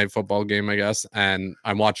Sunday night football game, I guess. And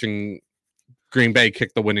I'm watching Green Bay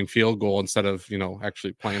kick the winning field goal instead of,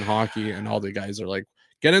 actually playing hockey. And all the guys are like,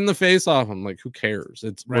 get in the face off. I'm like, who cares?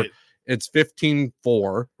 It's right. It's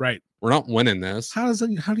 15-4. Right. We're not winning this. How do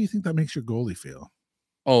you think that makes your goalie feel?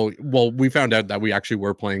 Oh, well, we found out that we actually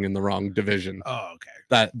were playing in the wrong division. Oh, okay.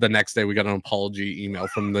 That the next day we got an apology email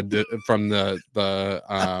from the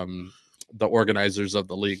organizers of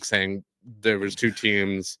the league saying there was two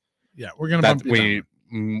teams. Yeah, we're gonna bump we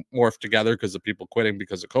morphed together because of people quitting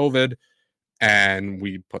because of COVID, and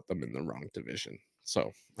we put them in the wrong division.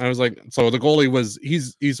 So I was like, so the goalie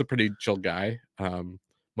he's a pretty chill guy,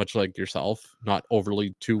 much like yourself, not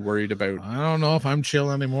overly too worried about. I don't know if I'm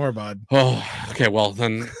chill anymore, bud. Oh, okay, well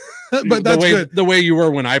then. But that's the way you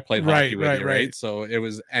were when I played hockey with you, right? Right. So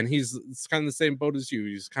it's kind of the same boat as you.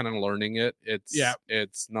 He's kind of learning it.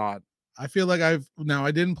 It's not. I feel like I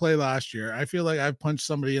didn't play last year. I feel like I've punched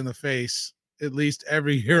somebody in the face at least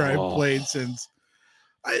every year I've played since.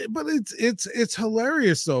 But it's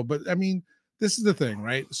hilarious though. But I mean, this is the thing,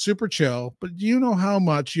 right? Super chill. But do you know how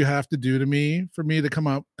much you have to do to me for me to come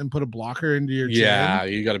up and put a blocker into your chin? Yeah,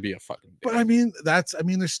 you got to be a fucking. But I mean,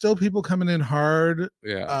 there's still people coming in hard.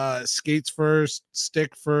 Yeah. Skates first,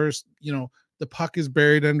 stick first. The puck is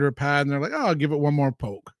buried under a pad, and they're like, "Oh, I'll give it one more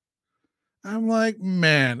poke." I'm like,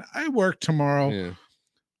 man, I work tomorrow.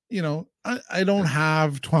 Yeah. I don't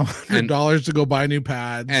have $1,200 to go buy new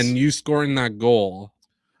pads. And you scoring that goal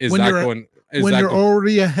is when you're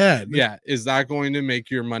already ahead. Yeah. Is that going to make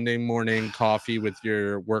your Monday morning coffee with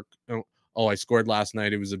your work? Oh, I scored last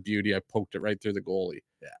night. It was a beauty. I poked it right through the goalie.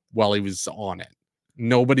 Yeah. While he was on it.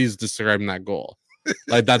 Nobody's describing that goal.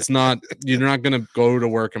 Like, that's not, you're not going to go to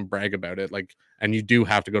work and brag about it. Like, and you do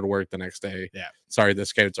have to go to work the next day. Yeah. Sorry, the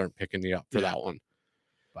scouts aren't picking you up for that one.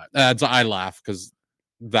 But I laugh because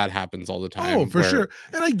that happens all the time. Oh, for sure.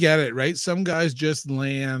 And I get it, right? Some guys just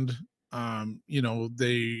land,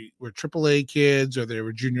 they were AAA kids or they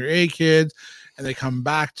were junior A kids, and they come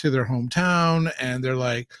back to their hometown and they're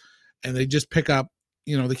like, and they just pick up,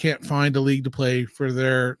 they can't find a league to play for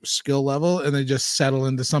their skill level, and they just settle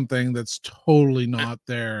into something that's totally not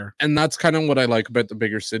there. And that's kind of what I like about the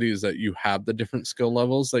bigger cities, that you have the different skill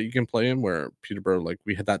levels that you can play in, where Peterborough, like,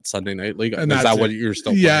 we had that Sunday night league. And is that what you're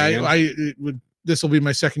still playing? Yeah, this will be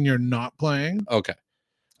my second year not playing. Okay.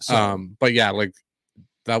 So, but yeah, like,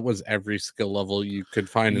 that was every skill level you could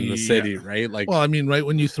find in the city, right? Like, well, I mean, right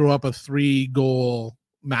when you throw up a 3-goal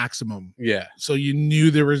maximum, so you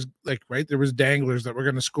knew there was there was danglers that were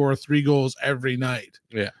going to score 3 goals every night.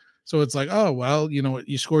 So it's like, oh well,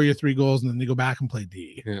 you score your 3 goals and then you go back and play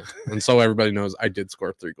D. And so everybody knows I did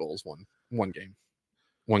score 3 goals one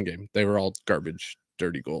game. They were all garbage,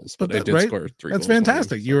 dirty goals, but I did score 3 that's goals.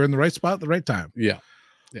 fantastic. You were in the right spot at the right time.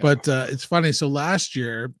 But it's funny, so last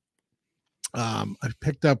year I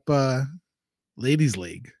picked up ladies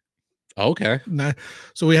league. Okay.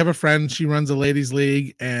 So we have a friend, she runs a ladies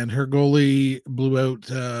league, and her goalie blew out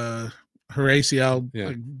her ACL.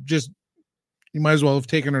 Like, just, you might as well have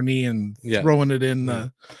taken her knee and throwing it in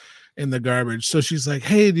the garbage. So she's like,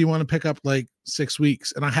 hey, do you want to pick up like 6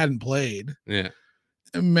 weeks? And I hadn't played. And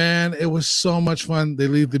man, it was so much fun. They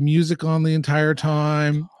leave the music on the entire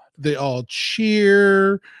time. They all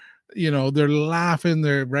cheer. They're laughing.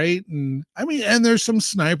 They're right. And I mean, and there's some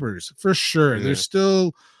snipers for sure. There's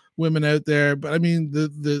still women out there, but I mean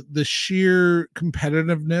the sheer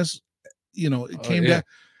competitiveness, it came down,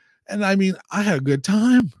 and I mean I had a good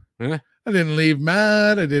time. I didn't leave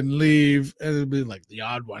mad. I didn't leave, and it'd be like the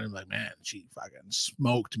odd one. I'm like, man, she fucking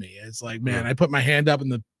smoked me. It's like, man, I put my hand up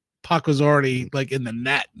and the puck was already like in the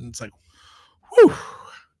net, and it's like, whew.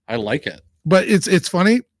 I like it, but it's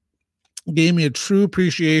funny. Gave me a true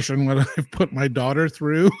appreciation what I've put my daughter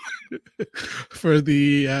through for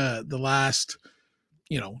the last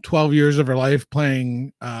 12 years of her life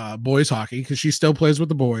playing boys hockey, because she still plays with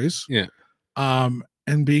the boys. And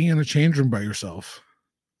being in a change room by yourself.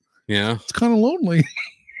 It's kind of lonely.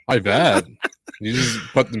 I bet. You just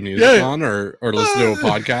put the music on or listen to a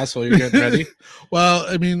podcast while you're getting ready. Well,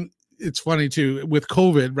 I mean, it's funny too with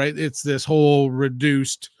COVID, right? It's this whole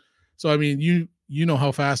reduced. So I mean, you know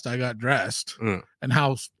how fast I got dressed and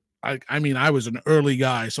how I mean, I was an early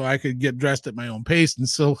guy, so I could get dressed at my own pace and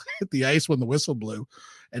still hit the ice when the whistle blew.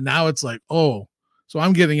 And now it's like, oh, so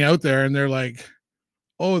I'm getting out there and they're like,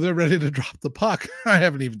 oh, they're ready to drop the puck. I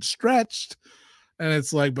haven't even stretched. And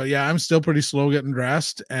it's like, but yeah, I'm still pretty slow getting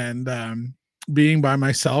dressed, and being by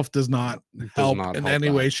myself does not help in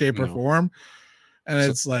any way, shape, or form. And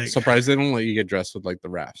it's like, surprised they don't let you get dressed with like the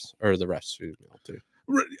refs or the refs female too.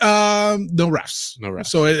 No refs.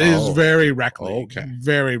 So it is very rec league. Okay.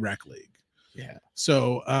 Very rec league. Yeah.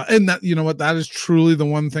 So and that, you know what, that is truly the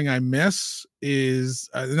one thing I miss is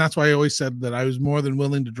and that's why I always said that I was more than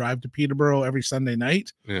willing to drive to Peterborough every Sunday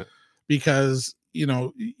night. Yeah. Because you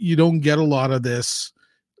know, you don't get a lot of this.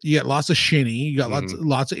 You get lots of shinny, you got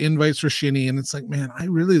lots of invites for shinny, and it's like, man, I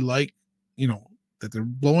really like, you know, that they're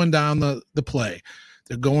blowing down the play.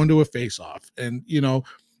 They're going to a face off, and you know,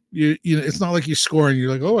 you know, it's not like you score and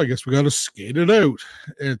you're like, oh, I guess we got to skate it out.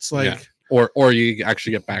 It's like, or you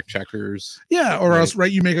actually get back checkers. Yeah, or else,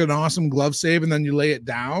 right, you make an awesome glove save and then you lay it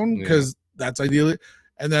down because that's ideally,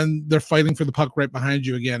 and then they're fighting for the puck right behind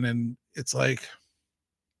you again, and it's like,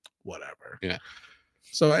 whatever. Yeah.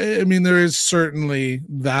 So I mean, there is certainly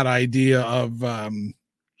that idea of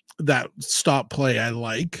that stop play I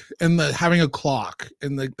like, and the having a clock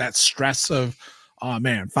and that stress of, oh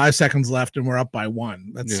man, 5 seconds left and we're up by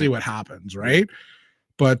 1. Let's see what happens, right?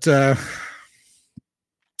 But I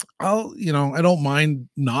don't mind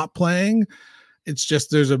not playing. It's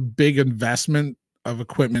just there's a big investment of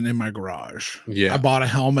equipment in my garage. Yeah. I bought a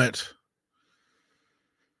helmet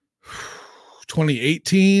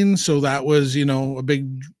 2018, so that was, you know, a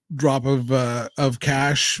big drop of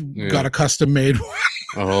cash. Got a custom made one.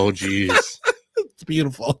 Oh geez. It's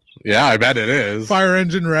beautiful. Yeah, I bet it is. Fire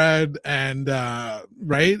engine red, and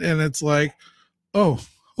right, and it's like, oh,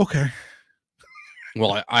 okay.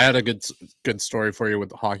 Well, I had a good story for you with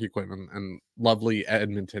the hockey equipment and lovely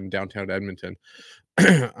Edmonton, downtown Edmonton.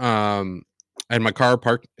 I had my car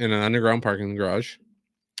parked in an underground parking garage.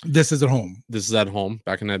 This is at home. This is at home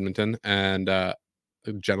back in Edmonton, and a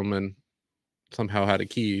gentleman somehow had a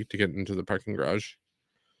key to get into the parking garage.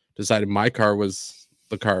 Decided my car was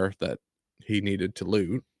the car that he needed to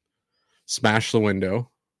loot. Smashed the window,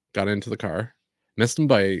 got into the car, missed him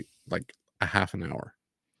by like a half an hour.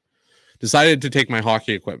 Decided to take my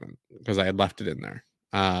hockey equipment because I had left it in there.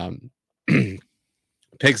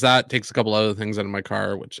 Takes a couple other things out of my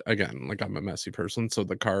car, which again, like I'm a messy person, so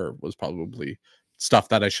the car was probably stuff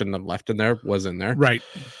that I shouldn't have left in there was in there. Right.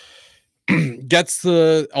 Gets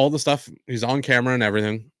all the stuff. He's on camera and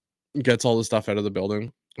everything. Gets all the stuff out of the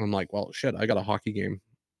building. I'm like, well, shit, I got a hockey game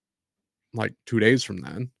like 2 days from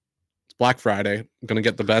then. It's Black Friday. I'm gonna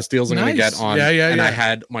get the best deals I'm gonna get on. And I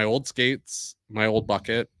had my old skates, my old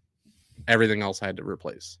bucket, everything else I had to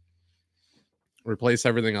replace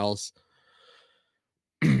everything else.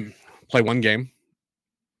 Play one game,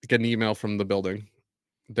 get an email from the building.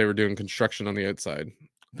 They were doing construction on the outside.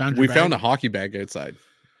 We found a hockey bag outside,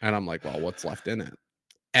 and I'm like, well, what's left in it?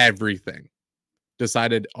 Everything.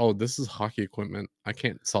 Decided, oh, this is hockey equipment. I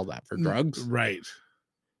can't sell that for drugs. Right.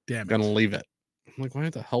 Damn it. Gonna leave it. I'm like, why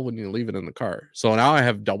the hell wouldn't you leave it in the car? So now I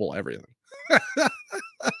have double everything.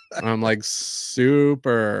 I'm like,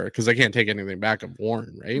 super, because I can't take anything back. I'm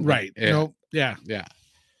worn, right? Right. Yeah.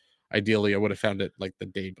 Ideally, I would have found it like the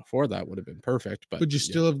day before. That would have been perfect. But would you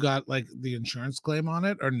still have got like the insurance claim on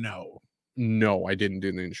it, or no? No, I didn't do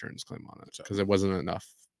the insurance claim on it because it wasn't enough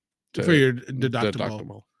for your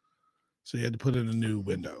deductible. So you had to put in a new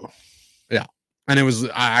window. Yeah, and it was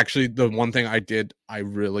actually the one thing I did. I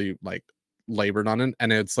really like labored on it,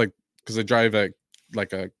 and it's like because I drive a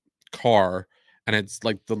car, and it's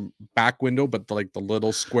like the back window, but the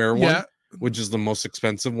little square one. Which is the most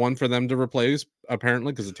expensive one for them to replace,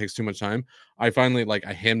 apparently, because it takes too much time. I finally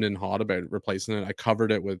I hemmed and hawed about replacing it. I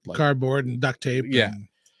covered it with cardboard and duct tape. Yeah.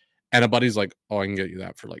 And a buddy's like, oh, I can get you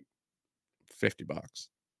that for like $50.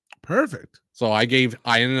 Perfect. So I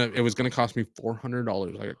ended up, it was going to cost me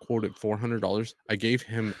 $400. I got quoted $400. I gave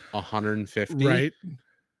him $150. Right.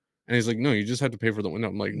 And he's like, no, you just have to pay for the window.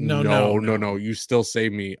 I'm like, no. You still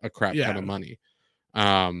save me a crap ton of money.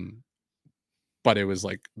 But it was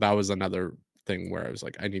like, that was another thing where I was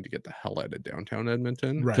like, I need to get the hell out of downtown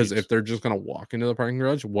Edmonton. Because if they're just going to walk into the parking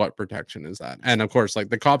garage, what protection is that? And of course, like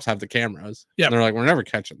the cops have the cameras. Yeah. They're like, we're never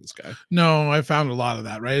catching this guy. No, I found a lot of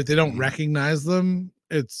that, right? If they don't recognize them,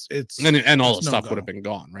 it's and all the stuff would have been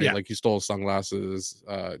gone, right? Yeah. Like you stole sunglasses,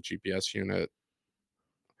 GPS unit,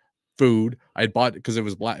 food. I bought, because it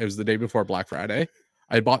was the day before Black Friday.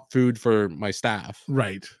 I bought food for my staff.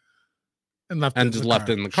 Right. and just left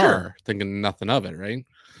it in the car, thinking nothing of it, right?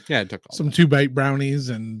 Yeah, it took some 2-bite brownies,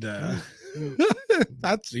 and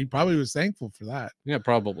he probably was thankful for that. Yeah,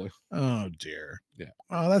 probably. Oh dear. Yeah.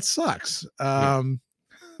 Oh, that sucks. Do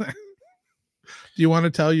you want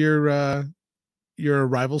to tell your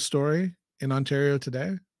arrival story in Ontario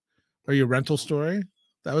today, or your rental story?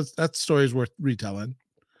 That story is worth retelling.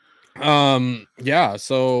 Yeah.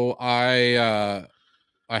 So I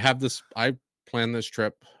planned this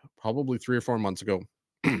trip probably 3 or 4 months ago.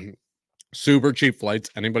 Super cheap flights.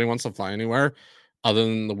 Anybody wants to fly anywhere other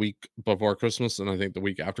than the week before Christmas and I think the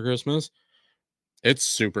week after Christmas, it's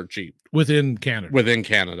super cheap. Within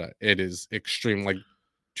Canada. It is extreme. Like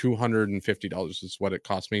 $250 is what it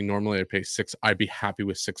cost me. Normally I pay I'd be happy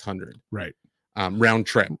with 600. Right. Round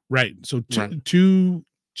trip. Right. So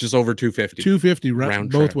just over 250. 250 round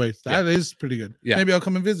both trip. Ways. That is pretty good. Yeah. Maybe I'll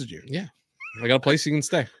come and visit you. Yeah. I got a place you can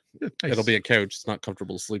stay. Nice. It'll be a couch. It's not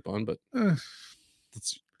comfortable to sleep on, but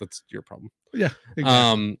that's your problem. Yeah.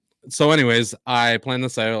 Exactly. So anyways, I plan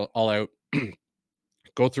this all out.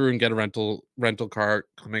 Go through and get a rental car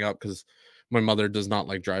coming up because my mother does not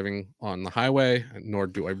like driving on the highway, nor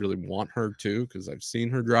do I really want her to because I've seen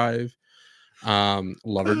her drive.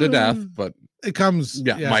 Love her to death, but it comes.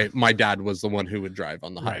 Yeah. My dad was the one who would drive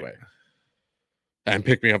on the highway and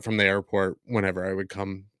pick me up from the airport whenever I would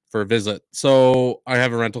come for a visit. So I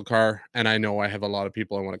have a rental car, and I know I have a lot of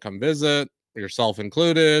people I want to come visit, yourself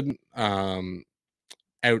included,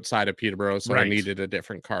 outside of Peterborough. So I needed a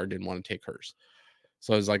different car. Didn't want to take hers.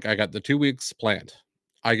 So I was like, I got the 2 weeks planned.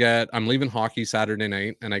 I'm leaving hockey Saturday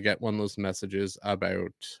night, and I get one of those messages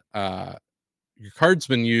about your card's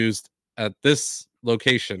been used at this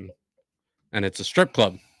location, and it's a strip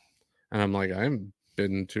club. And I'm like, I haven't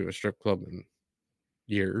been to a strip club in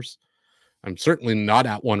years. I'm certainly not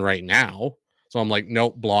at one right now. So I'm like,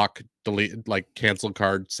 nope, block, delete, like cancel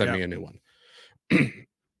card, send me a new one.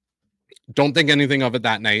 Don't think anything of it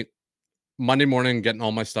that night. Monday morning, getting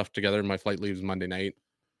all my stuff together. My flight leaves Monday night.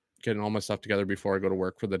 Getting all my stuff together before I go to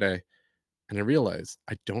work for the day. And I realize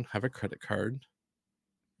I don't have a credit card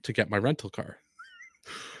to get my rental car.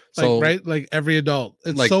 So like every adult.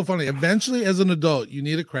 It's so funny. Eventually, as an adult, you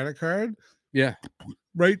need a credit card. Yeah.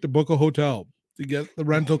 Right, to book a hotel, to get the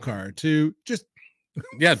rental car, to just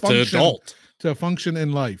to function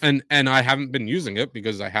in life. And I haven't been using it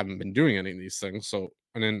because I haven't been doing any of these things. So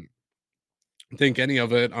I didn't think any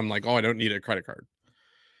of it. I'm like, oh, I don't need a credit card.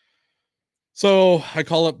 So I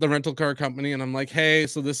call up the rental car company and I'm like, hey,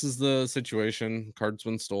 so this is the situation. Card's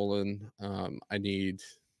been stolen. I need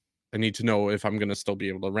to know if I'm going to still be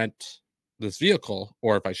able to rent this vehicle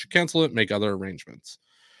or if I should cancel it, make other arrangements.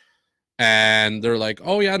 And they're like,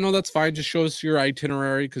 oh yeah, no, that's fine. Just show us your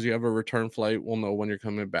itinerary because you have a return flight. We'll know when you're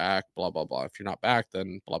coming back, blah, blah, blah. If you're not back,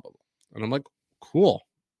 then blah, blah, blah. And I'm like, cool.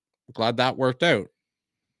 Glad that worked out.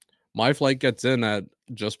 My flight gets in at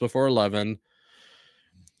just before 11.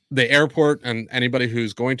 The airport, and anybody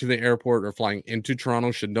who's going to the airport or flying into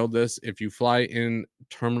Toronto should know this. If you fly in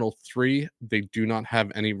Terminal 3, they do not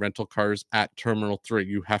have any rental cars at Terminal 3.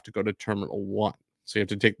 You have to go to Terminal 1. So you have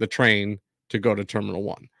to take the train to go to Terminal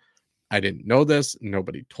 1. I didn't know this.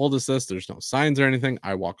 Nobody told us this. There's no signs or anything.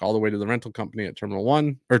 I walk all the way to the rental company at Terminal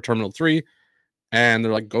 1 or Terminal 3, and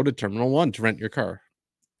they're like, go to Terminal 1 to rent your car.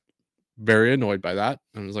 Very annoyed by that.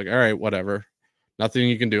 I was like, all right, whatever. Nothing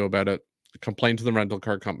you can do about it. Complain to the rental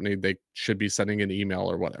car company. They should be sending an email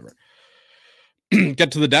or whatever. Get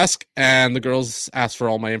to the desk, and the girls ask for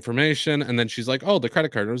all my information. And then she's like, oh, the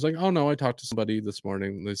credit card. I was like, oh, no, I talked to somebody this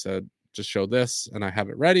morning. They said, just show this, and I have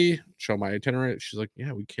it ready. Show my itinerary. She's like,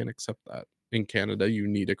 yeah, we can't accept that. In Canada, you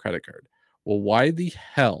need a credit card. Well, why the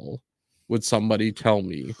hell would somebody tell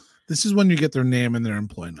me? This is when you get their name and their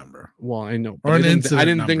employee number. Well, I know. Or I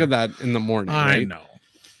didn't think of that in the morning. I know.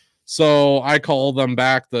 So I call them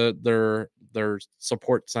back, their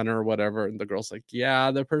support center or whatever, and the girl's like,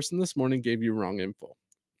 yeah, the person this morning gave you wrong info.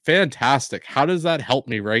 Fantastic. How does that help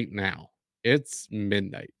me right now? It's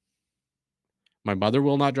midnight. My mother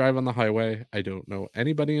will not drive on the highway. I don't know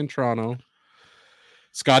anybody in Toronto.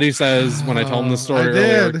 Scotty says when I told him the story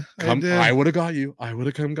earlier, I would have got you. I would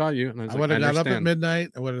have come got you. And I would have got up at midnight.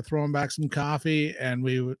 I would have thrown back some coffee, and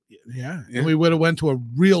we would, we would have went to a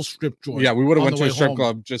real strip joint. Yeah, we would have went to a strip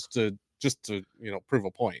club just to prove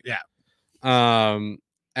a point. Yeah.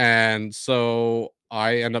 And so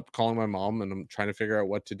I end up calling my mom, and I'm trying to figure out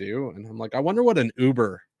what to do. And I'm like, I wonder what an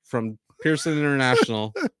Uber from Pearson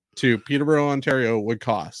International to Peterborough, Ontario would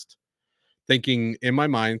cost. Thinking in my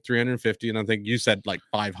mind 350, and I think you said like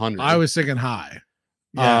 500. I was thinking high.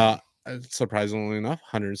 Yeah. surprisingly enough,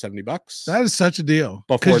 $170. That is such a deal.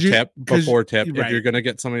 Before tip. If right. you're gonna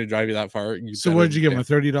get somebody to drive you that far, so what did you give him, a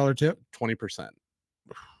 $30 tip? 20%.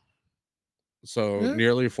 So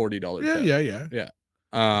nearly $40 tip. Yeah.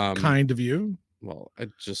 Kind of you. Well,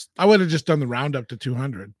 I would have just done the roundup to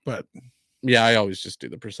 200, but yeah, I always just do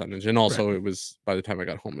the percentage. And also it was, by the time I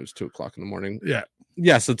got home, it was 2:00 in the morning. Yeah.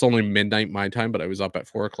 Yes, it's only midnight my time, but I was up at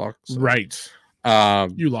 4:00. So. Right.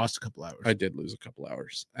 You lost a couple hours. I did lose a couple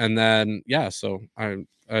hours. And then, so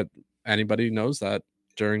anybody knows that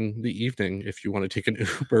during the evening, if you want to take an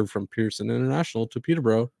Uber from Pearson International to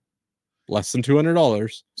Peterborough, less than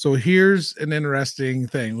 $200. So here's an interesting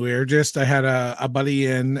thing. I had a buddy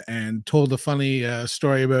in and told a funny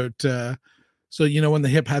story about, so, when the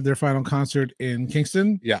Hip had their final concert in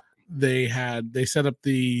Kingston, they set up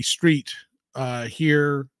the street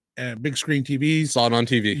here, and big screen TVs. Saw it on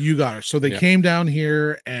TV. You got it. So they came down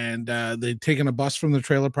here and they'd taken a bus from the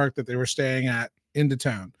trailer park that they were staying at into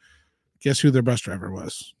town. Guess who their bus driver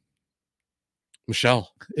was?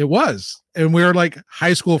 Michelle. It was. And we were like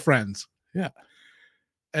high school friends. Yeah.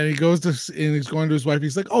 And he's going to his wife.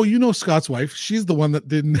 He's like, "Oh, Scott's wife. She's the one that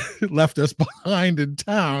didn't left us behind in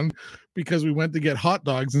town because we went to get hot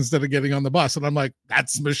dogs instead of getting on the bus." And I'm like,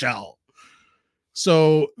 "That's Michelle."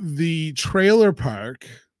 So the trailer park,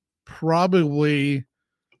 probably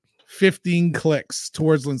 15 clicks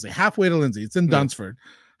towards Lindsay, halfway to Lindsay. It's in Dunsford.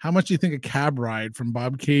 How much do you think a cab ride from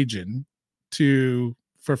Bobcaygeon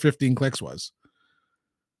for 15 clicks was?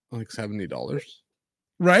 Like $70.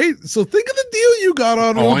 Right? So think of the deal you got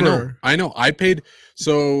on Uber. I know. I paid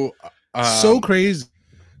so crazy.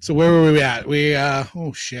 So where were we at?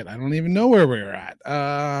 Oh shit, I don't even know where we were at.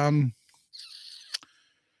 What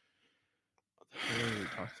we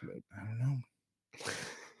talked about? I don't know.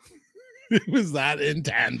 It was that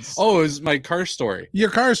intense. Oh, it was my car story.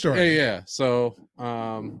 Your car story. Yeah. So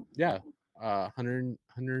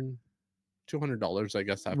 $200, I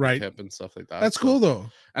guess, after tip and stuff like that. That's cool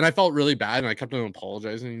though. And I felt really bad, and I kept on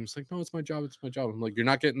apologizing. And he was like, "No, it's my job. It's my job." I'm like, "You're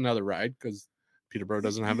not getting another ride because Peterborough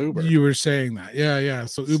doesn't have Uber." You were saying that, yeah.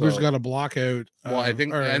 So Uber's got a block out. Well, I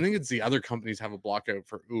think it's the other companies have a block out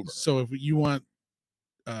for Uber. So if you want,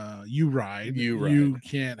 you ride. You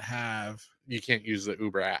can't use the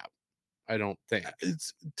Uber app. I don't think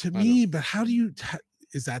it's me. But how do you?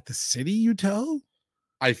 Is that the city you tell?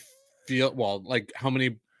 I feel like how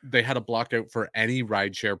many. They had a block out for any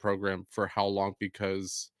rideshare program for how long?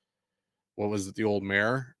 Because what was it? The old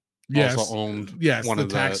mayor also owned one of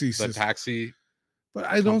the taxi. But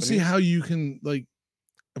I don't see how you can, like,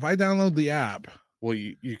 if I download the app. Well,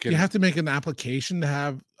 you can. You have to make an application to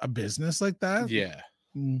have a business like that. Yeah.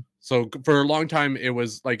 So for a long time, it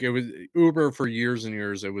was Uber for years and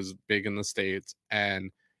years. It was big in the States, and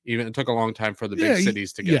even it took a long time for the big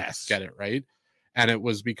cities to get it right. And it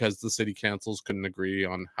was because the city councils couldn't agree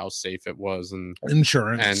on how safe it was and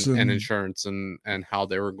insurance and how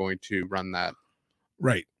they were going to run that.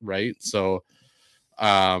 Right. So,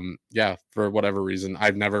 for whatever reason,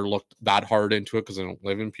 I've never looked that hard into it because I don't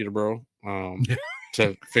live in Peterborough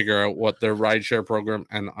to figure out what their rideshare program.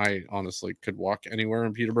 And I honestly could walk anywhere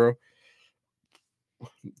in Peterborough.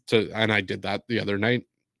 And I did that the other night,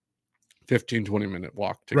 15-20 minute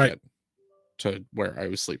walk to get to where I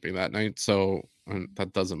was sleeping that night. So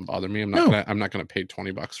that doesn't bother me. I'm not gonna pay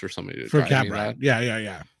 $20 for somebody to drive cab me ride.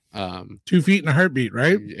 That. Yeah. 2 feet in a heartbeat,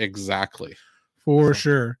 right? Exactly. For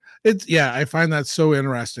sure. I find that so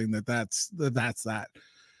interesting that's that.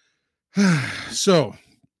 So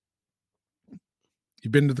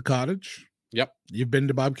you've been to the cottage? Yep. You've been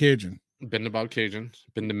to Bobcaygeon? Been to Bobcaygeon.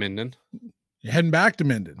 Been to Minden. You're heading back to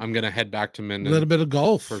Minden? I'm gonna head back to Minden. A little bit of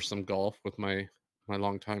golf. For some golf with my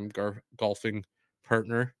longtime golfing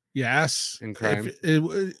partner. Yes. In crime.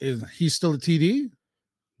 Is he still a TD?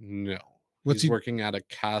 No. He's working at a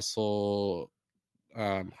Castle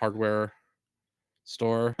hardware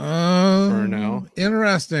store for now.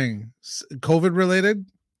 Interesting. COVID related?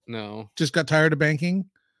 No. Just got tired of banking?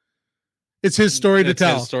 It's his story to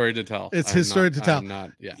tell. It's his story to tell. It's his story to tell. I'm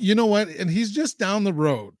not, yeah. You know what? And he's just down the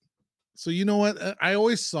road. So you know what? I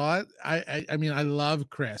always saw it. I mean, I love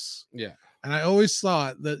Chris. Yeah. And I always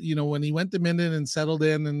thought that, when he went to Minden and settled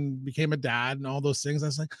in and became a dad and all those things, I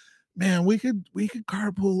was like, man, we could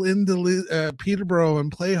carpool into Peterborough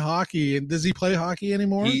and play hockey. And does he play hockey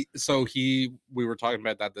anymore? We were talking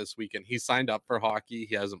about that this weekend. He signed up for hockey.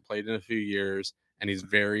 He hasn't played in a few years, and he's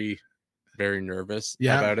very, very nervous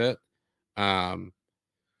about it.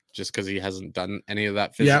 Just because he hasn't done any of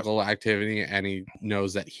that physical activity, and he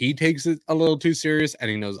knows that he takes it a little too serious, and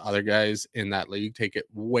he knows other guys in that league take it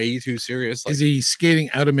way too serious. Is he skating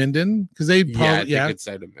out of Minden? Because they probably I think it's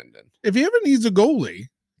out of Minden. If he ever needs a goalie,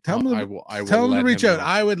 Tell him to reach out.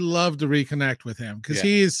 I would love to reconnect with him because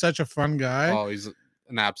he is such a fun guy. Oh, he's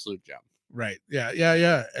an absolute gem. Right.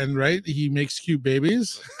 Yeah. And he makes cute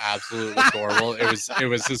babies. Absolutely adorable. It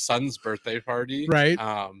was his son's birthday party. Right.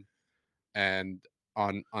 And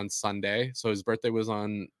on Sunday. So his birthday was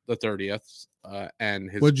on the 30th. And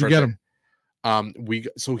his What'd you get him?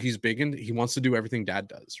 So he's big and he wants to do everything dad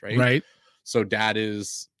does, right? Right. So dad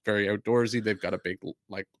is very outdoorsy. They've got a big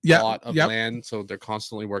lot of land, so they're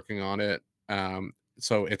constantly working on it.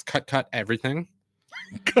 So it's cut everything.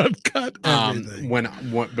 cut everything. When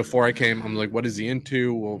before I came, I'm like, what is he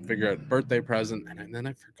into? We'll figure out birthday present, and then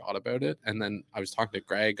I forgot about it. And then I was talking to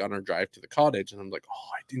Greg on our drive to the cottage, and I'm like, oh,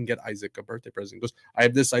 I didn't get Isaac a birthday present. He goes, I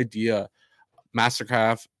have this idea.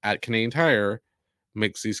 Mastercraft at Canadian Tire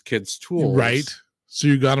makes these kids tools, right? So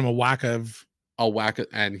you got him a whack,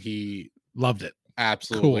 and he loved it.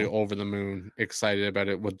 Absolutely over the moon, excited about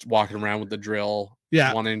it. Was walking around with the drill,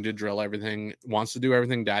 wanting to drill everything, wants to do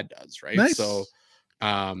everything dad does, right? Nice. So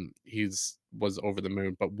was over the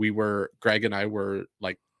moon. But Greg and I were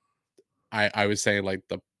like, I was saying like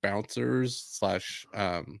the bouncers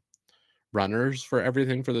 / runners for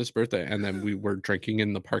everything for this birthday. And then we were drinking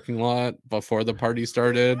in the parking lot before the party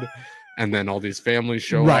started. And then all these families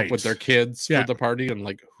show up with their kids for the party. And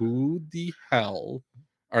like, who the hell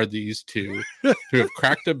are these two who have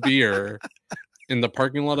cracked a beer in the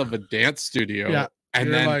parking lot of a dance studio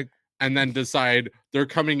and then decide they're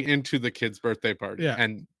coming into the kid's birthday party?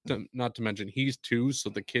 And not to mention he's 2, so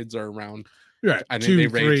the kids are around. Right. I think they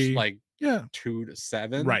range like 2 to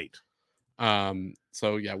 7. Right.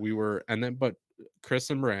 So we were, but Chris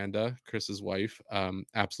and Miranda, Chris's wife,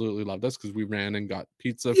 absolutely loved us because we ran and got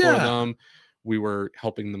pizza for them. We were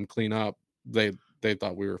helping them clean up. They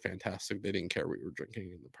thought we were fantastic. They didn't care we were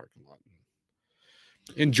drinking in the parking lot,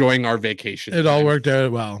 enjoying our vacation. It all worked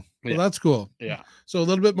out well. Well, that's cool. Yeah. So a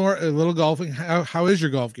little golfing. How is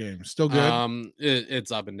your golf game? Still good?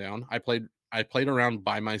 It's up and down. I played around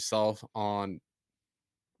by myself on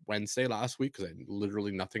Wednesday last week because I had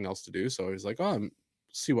literally nothing else to do. So I was like,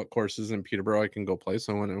 see what courses in Peterborough I can go play.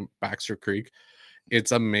 So I went to Baxter Creek.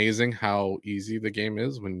 It's amazing how easy the game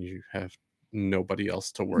is when you have nobody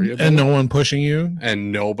else to worry about and no one pushing you,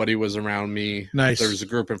 and nobody was around me. Nice. There was a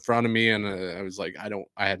group in front of me, and I was like,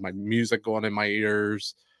 I had my music going in my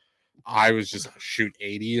ears. I was just shoot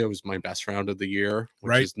 80. It was my best round of the year,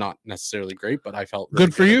 which is not necessarily great, but I felt really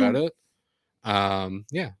good for you about it.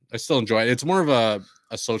 I still enjoy it. It's more of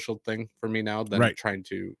a social thing for me now than trying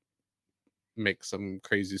to make some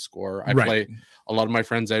crazy score. I play a lot of my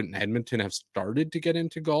friends out in Edmonton have started to get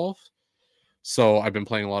into golf. So I've been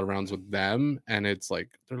playing a lot of rounds with them, and it's like,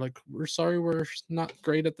 they're like, we're sorry, we're not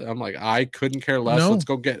great at that. I'm like, I couldn't care less. Let's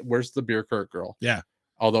go where's the beer cart girl? Yeah.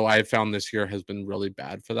 Although I found this year has been really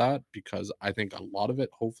bad for that because I think a lot of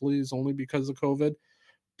it hopefully is only because of COVID,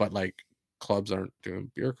 but like clubs aren't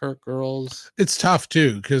doing beer cart girls. It's tough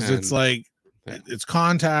too, because it's like, it's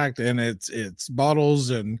contact and it's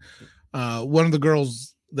bottles. And one of the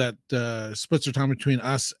girls that splits her time between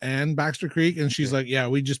us and Baxter Creek, and she's like,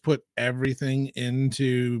 we just put everything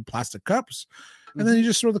into plastic cups, and then you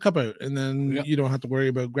just throw the cup out, and then you don't have to worry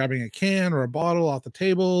about grabbing a can or a bottle off the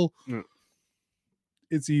table.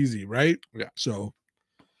 It's easy, right? So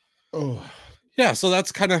so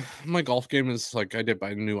that's kind of my golf game. Is like I did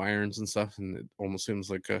buy new irons and stuff, and it almost seems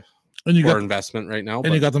like a investment right now.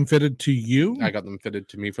 And you got them fitted to you? I got them fitted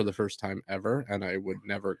to me for the first time ever, and I would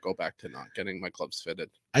never go back to not getting my clubs fitted.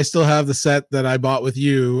 I still have the set that I bought with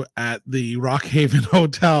you at the Rockhaven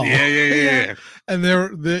Hotel. Yeah. And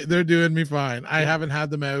they're doing me fine. I haven't had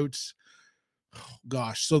them out. Oh,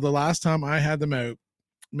 gosh. So the last time I had them out,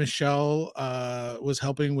 Michelle was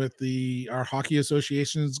helping with our hockey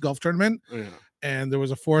association's golf tournament, and there was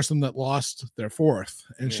a foursome that lost their fourth,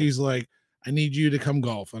 and she's like, I need you to come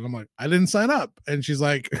golf. And I'm like, I didn't sign up. And she's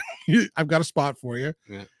like, I've got a spot for you.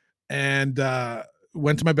 And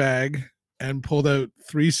went to my bag and pulled out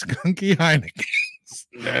 3 skunky Heinekens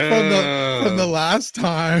from the last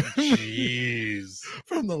time. Jeez.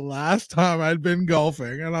 From the last time I'd been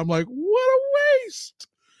golfing. And I'm like, what a waste.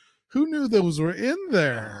 Who knew those were in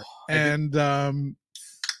there? And then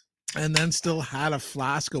still had a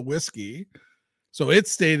flask of whiskey. So it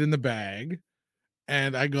stayed in the bag.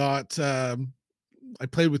 And I got, I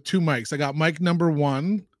played with 2 mics. I got mic number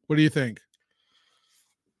 1. What do you think?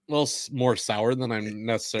 A little more sour than I'm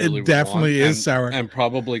necessarily. It definitely is sour, and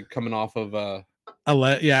probably coming off of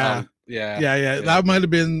yeah. That might have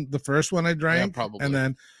been the first one I drank. Yeah, probably. And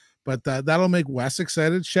then, but that'll make Wes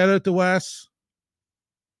excited. Shout out to Wes.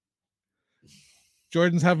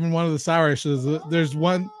 Jordan's having one of the sour. So there's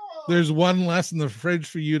one less in the fridge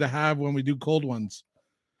for you to have when we do cold ones.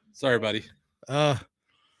 Sorry, buddy.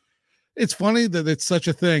 It's funny that it's such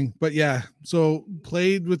a thing, but yeah. So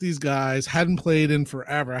played with these guys, hadn't played in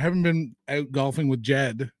forever. I haven't been out golfing with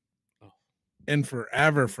Jed in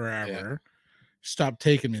forever. Yeah. Stopped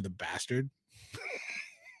taking me, the bastard.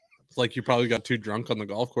 It's like you probably got too drunk on the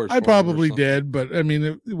golf course. I probably did, but I mean,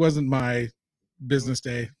 it wasn't my business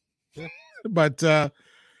day. Yeah. But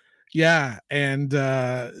yeah, and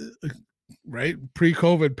right,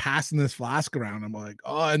 pre-COVID, passing this flask around, I'm like,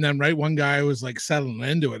 oh, and then one guy was like settling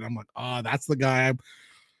into it. I'm like, oh, that's the guy.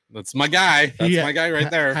 That's my guy. That's my guy right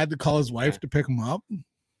there. Had to call his wife to pick him up,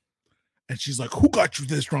 and she's like, who got you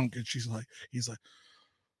this drunk? And he's like,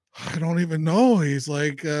 I don't even know. He's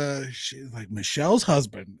like, she's like, Michelle's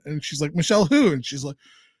husband, and she's like, Michelle who? And he's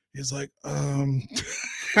like,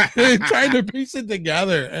 trying to piece it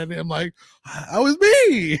together, and I'm like, that was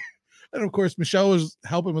me. And of course, Michelle was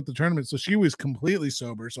helping with the tournament, so she was completely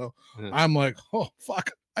sober. So I'm like, oh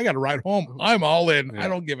fuck, I got to ride home. I'm all in. I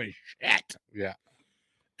don't give a shit. Yeah.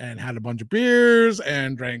 And had a bunch of beers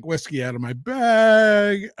and drank whiskey out of my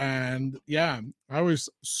bag, and yeah, I was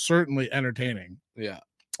certainly entertaining. Yeah.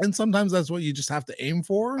 And sometimes that's what you just have to aim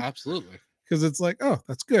for. Absolutely. Because it's like, oh,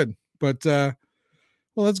 that's good. But well,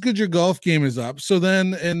 that's good. Your golf game is up. So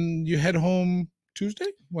then, and you head home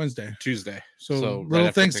Wednesday. So little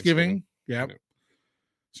right Thanksgiving. Yep. Yeah.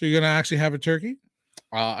 So you're gonna actually have a turkey?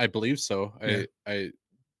 I believe so. Yeah. I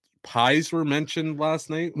pies were mentioned last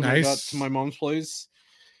night when I got to my mom's place.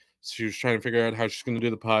 She was trying to figure out how she's gonna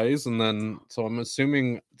do the pies, and then so I'm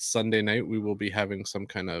assuming Sunday night we will be having some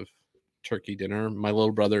kind of turkey dinner. My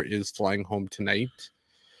little brother is flying home tonight,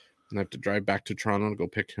 and I have to drive back to Toronto to go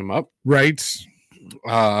pick him up. Right.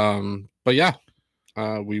 But yeah.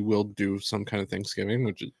 We will do some kind of Thanksgiving,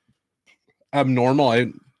 which is abnormal.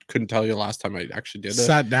 I couldn't tell you last time I actually did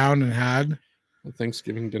sat down and had a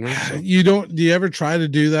Thanksgiving dinner. So. Do you ever try to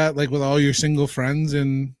do that like with all your single friends?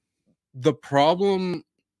 And the problem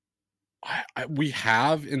we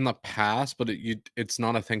have in the past, but it's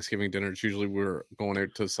not a Thanksgiving dinner. It's usually we're going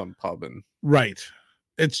out to some pub and right.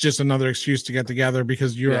 It's just another excuse to get together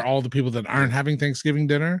because you're all the people that aren't having Thanksgiving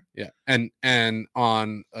dinner. Yeah. And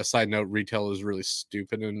on a side note, retail is really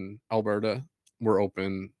stupid in Alberta. We're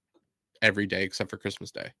open every day except for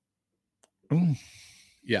Christmas Day. Oh.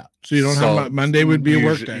 Yeah. So you don't have Monday would be a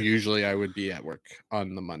work day. Usually I would be at work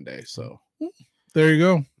on the Monday. So there you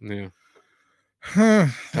go. Yeah.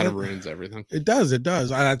 Kind of ruins everything. It does.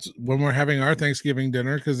 That's when we're having our Thanksgiving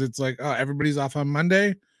dinner because it's like, oh, everybody's off on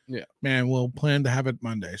Monday. Yeah, man, we'll plan to have it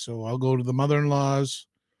Monday. So I'll go to the mother-in-law's.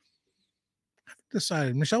 I've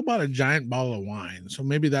decided Michelle bought a giant bottle of wine. So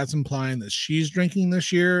maybe that's implying that she's drinking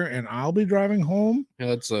this year and I'll be driving home. Yeah,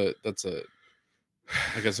 that's a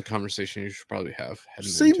I guess a conversation you should probably have.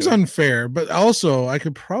 Seems unfair, but also I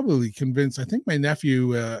could probably convince, I think my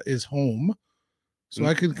nephew is home. So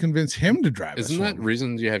I could convince him to drive. Isn't that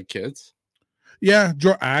reason you have kids? Yeah,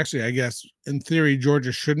 actually, I guess in theory,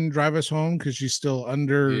 Georgia shouldn't drive us home because she's still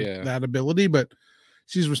under that ability, but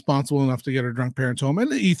she's responsible enough to get her drunk parents home.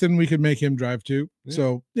 And Ethan, we could make him drive too. Yeah.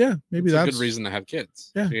 So yeah, maybe that's a good reason to have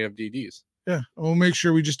kids. Yeah, so you have DDs. Yeah, we'll make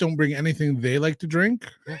sure we just don't bring anything they like to drink.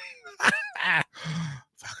 Yeah.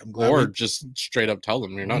 Fuck, I'm glad. Or just straight up tell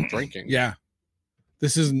them you're not drinking. Yeah,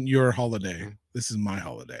 this isn't your holiday. This is my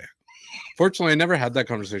holiday. Fortunately, I never had that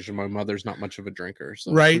conversation. My mother's not much of a drinker,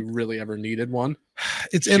 so right. If we really ever needed one.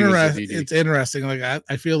 It's interesting. It's interesting. Like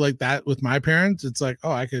I feel like that with my parents. It's like,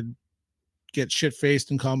 oh, I could get shit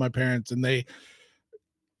faced and call my parents, and they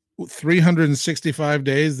 365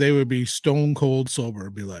 days they would be stone cold sober.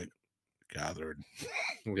 Be like, gathered.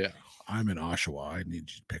 Yeah, I'm in Oshawa. I need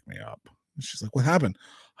you to pick me up. And she's like, what happened?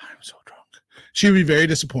 I'm so drunk. She'd be very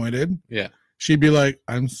disappointed. Yeah. She'd be like,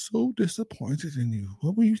 I'm so disappointed in you.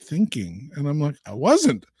 What were you thinking? And I'm like, I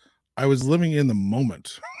wasn't. I was living in the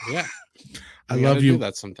moment. Yeah. I love you. Do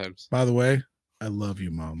that sometimes. By the way, I love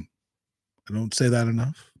you, Mom. I don't say that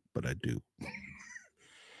enough, but I do.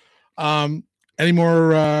 Any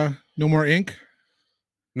more no more ink?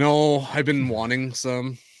 No, I've been wanting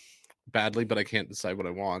some badly, but I can't decide what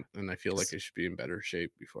I want, and I feel like I should be in better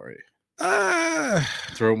shape before I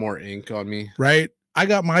throw more ink on me. Right. I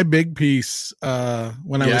got my big piece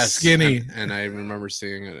when I was skinny, and I remember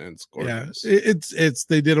seeing it, and it's gorgeous. Yeah, it's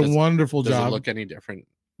they did a wonderful job. Does it look any different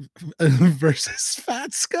versus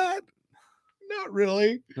Fat Scott? Not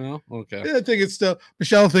really. No, okay. I think it's still.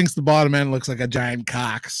 Michelle thinks the bottom end looks like a giant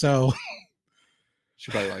cock, so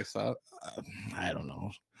she probably likes that. I don't know,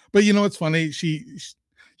 but you know what's funny? She's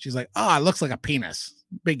like, oh, it looks like a penis,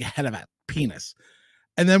 big head of a penis.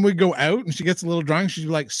 And then we go out and she gets a little drunk. She's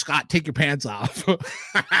like, Scott, take your pants off. And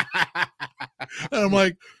I'm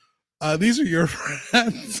like, these are your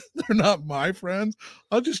friends. They're not my friends.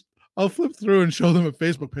 I'll flip through and show them a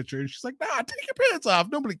Facebook picture. And she's like, nah, take your pants off.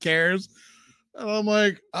 Nobody cares. And I'm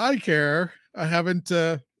like, I care. I haven't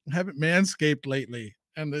manscaped lately.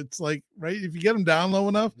 And it's like, right, if you get them down low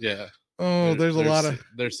enough. Yeah. There's a lot of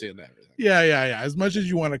they're seeing everything. Yeah. As much as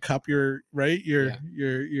you want to cup your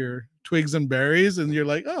twigs and berries, and you're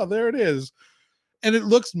like, oh, there it is. And it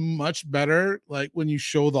looks much better like when you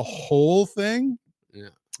show the whole thing. Yeah.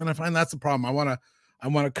 And I find that's the problem. I want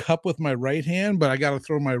to cup with my right hand, but I got to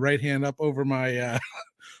throw my right hand up over my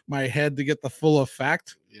my head to get the full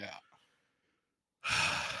effect. Yeah.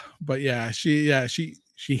 But yeah, she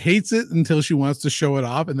hates it until she wants to show it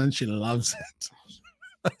off, and then she loves it.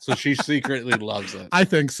 So she secretly loves it. I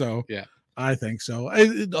think so. Yeah. I think so.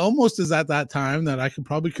 It almost is at that time that I could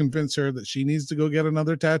probably convince her that she needs to go get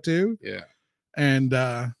another tattoo. Yeah. And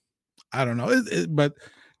I don't know. But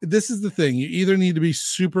this is the thing. You either need to be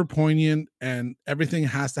super poignant and everything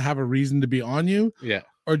has to have a reason to be on you. Yeah.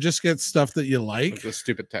 Or just get stuff that you like. A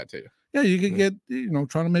stupid tattoo. Yeah, you could get,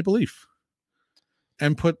 Toronto Maple Leaf.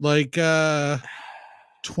 And put like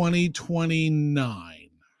 2029.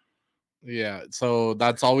 Yeah, so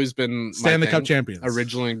that's always been Stanley Cup champions.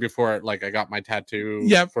 Originally, before I got my tattoo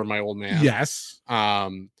for my old man. Yes.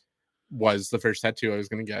 Was the first tattoo I was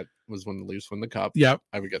gonna get was when the Leafs win the cup. Yep.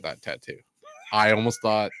 I would get that tattoo. I almost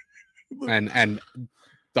thought, and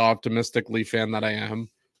the optimistic Leaf fan that I am,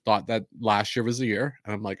 thought that last year was the year.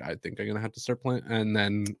 And I'm like, I think I'm gonna have to start playing. And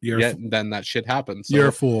then then that shit happened. So you're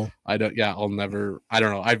a fool. I'll never. I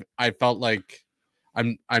don't know. I felt like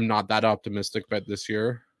I'm not that optimistic about this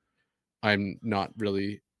year. I'm not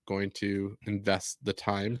really going to invest the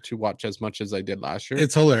time to watch as much as I did last year.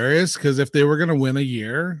 It's hilarious because if they were going to win a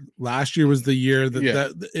year, last year was the year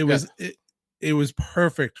that it was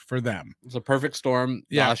perfect for them. It was a perfect storm.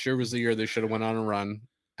 Yeah. Last year was the year they should have went on a run,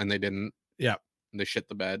 and they didn't. Yeah. And they shit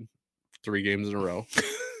the bed 3 games in a row.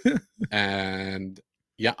 And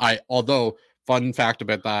although fun fact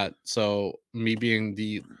about that, so me being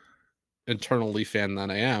the eternal Leaf fan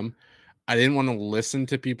that I am, I didn't want to listen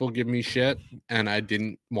to people give me shit, and I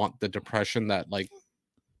didn't want the depression that like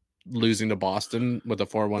losing to Boston with a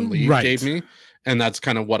 4-1 lead gave me, and that's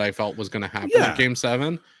kind of what I felt was going to happen in Game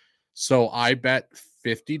 7. So I bet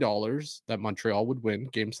 $50 that Montreal would win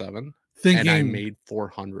Game 7, and I made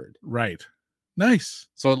 $400. Right, nice.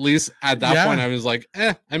 So at least at that point, I was like,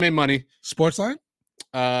 I made money. Sportsline,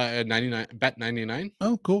 99, bet 99.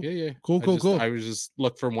 Oh, cool. Yeah, cool. I was just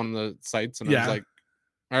look for one of the sites, and I was like,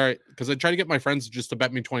 all right, because I try to get my friends just to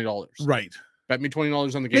bet me $20. Right. Bet me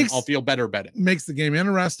 $20 on the game. I'll feel better betting. Makes the game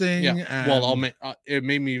interesting. Yeah. And well, it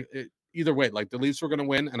made me either way. Like the Leafs were going to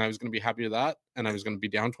win, and I was going to be happy with that, and I was going to be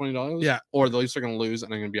down $20. Yeah. Or the Leafs are going to lose,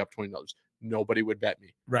 and I'm going to be up $20. Nobody would bet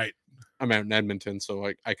me. Right. I'm out in Edmonton, so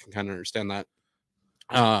I can kind of understand that.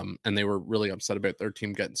 And they were really upset about their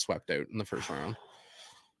team getting swept out in the first round,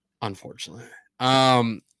 unfortunately.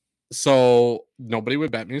 So nobody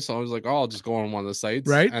would bet me. So I was like, I'll just go on one of the sites.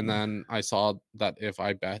 Right. And then I saw that if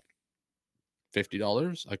I bet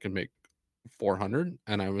 $50, I could make 400.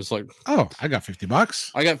 And I was like, oh, I got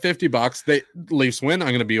 $50. I got $50. They Leafs win. I'm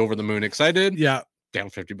going to be over the moon excited. Yeah. Down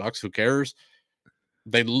 $50. Who cares?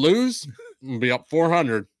 They lose. I'll be up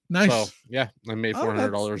 400. Nice. So yeah, I made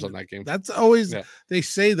 $400 on that game. That's always, they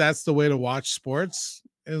say that's the way to watch sports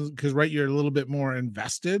because you're a little bit more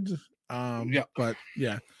invested. But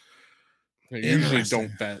yeah. You usually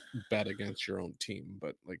don't bet against your own team,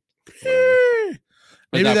 but like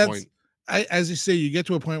maybe that's point, as you say, you get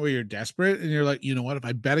to a point where you're desperate and you're like, you know what, if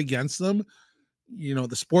I bet against them,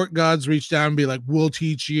 the sport gods reach down and be like, we'll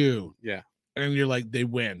teach you. Yeah. And you're like, they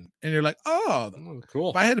win. And you're like, oh cool.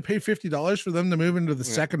 If I had to pay $50 for them to move into the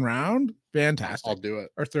second round, fantastic. I'll do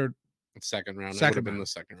it. Or third. Second round. It would have been the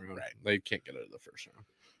second round. Right. They can't get out of the first round.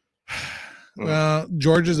 Well,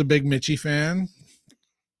 George is a big Mitchie fan.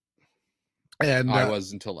 And I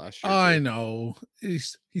was until last year. I know.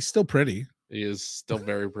 He's still pretty. He is still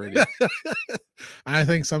very pretty. I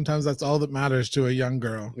think sometimes that's all that matters to a young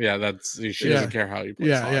girl. Yeah, she doesn't care how you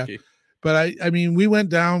play hockey. Yeah. But I mean, we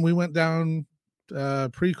went down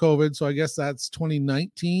pre-COVID, so I guess that's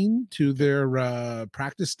 2019 to their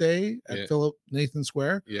practice day at Philip Nathan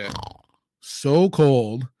Square. Yeah. So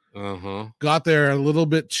cold. Uh-huh. Got there a little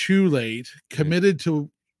bit too late. Committed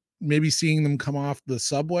to maybe seeing them come off the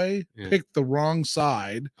subway. Picked the wrong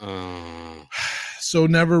side. So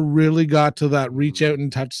never really got to that reach out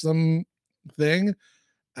and touch them thing.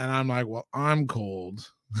 And I'm like, well, I'm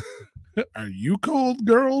cold. Are you cold,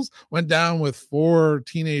 girls? Went down with 4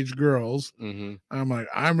 teenage girls. Mm-hmm. I'm like,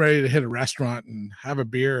 I'm ready to hit a restaurant and have a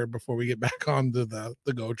beer before we get back on to the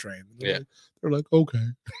GO train. They're like, okay.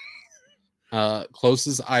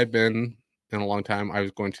 Closest I've been in a long time. I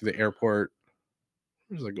was going to the airport.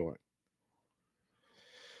 Where was I going?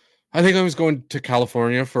 I think I was going to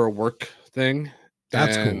California for a work thing.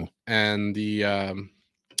 That's cool. And the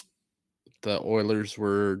Oilers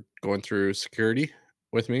were going through security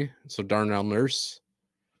with me. So Darnell Nurse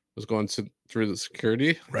was going through the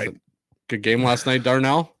security. Right. Said, good game last night,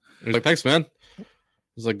 Darnell. He's like, thanks, man. I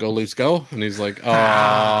was like, go Leafs, go. And he's like,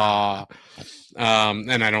 ah.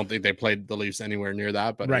 And I don't think they played the Leafs anywhere near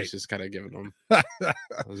that, but I was just kind of giving them.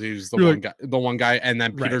 He was the one guy, and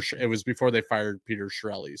then Peter. It was before they fired Peter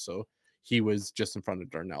Chiarelli, so he was just in front of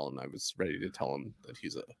Darnell, and I was ready to tell him that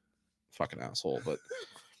he's a fucking asshole. But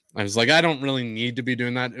I was like, I don't really need to be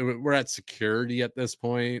doing that. We're at security at this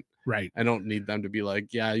point, right? I don't need them to be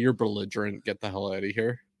like, yeah, you're belligerent. Get the hell out of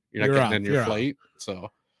here. You're not getting in your flight. So,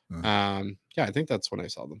 yeah, I think that's when I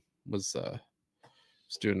saw them. Was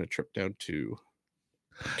doing a trip down to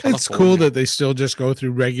California. It's cool that they still just go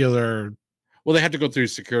through regular. Well, they had to go through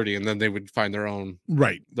security, and then they would find their own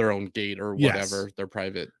their own gate or whatever, their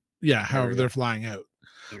private. Yeah, however they're flying out.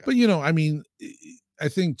 Yeah. But I mean, I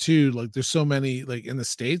think too, like there's so many, like in the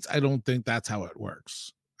States, I don't think that's how it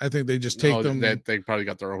works. I think they just take them. They probably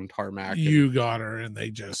got their own tarmac. You got her, and they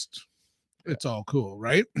just, it's all cool,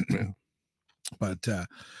 right? Yeah. But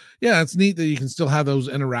yeah, it's neat that you can still have those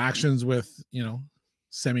interactions with,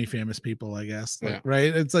 semi-famous people, I guess.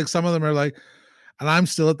 Right? It's like some of them are like, and I'm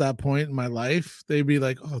still at that point in my life, they'd be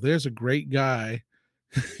like, oh, there's a great guy.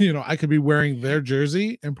 I could be wearing their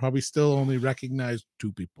jersey and probably still only recognize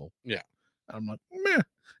 2 people. Yeah. I'm like, meh,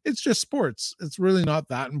 it's just sports. It's really not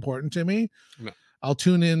that important to me. No. I'll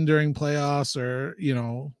tune in during playoffs or,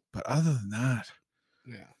 but other than that,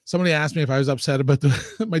 yeah. Somebody asked me if I was upset about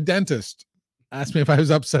my dentist asked me if I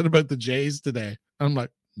was upset about the Jays today. I'm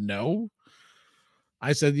like, no.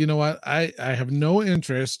 I said, you know what? I have no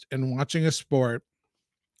interest in watching a sport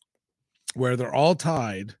where they're all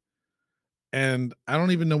tied. And I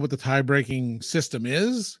don't even know what the tie-breaking system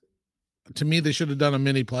is. To me, they should have done a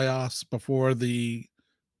mini playoffs before the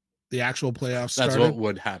actual playoffs started. That's what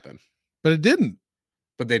would happen. But it didn't.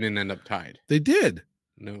 But they didn't end up tied. They did.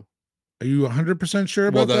 No. Are you 100% sure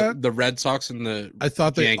about that? The Red Sox and the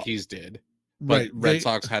Yankees did. But Red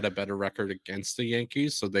Sox had a better record against the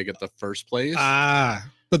Yankees, so they get the first place.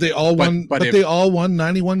 But they all won. But they all won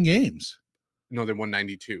 91 games. No, they won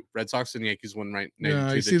 92. Red Sox and Yankees won 92.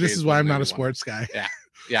 No, you see, this is why I'm not a sports guy.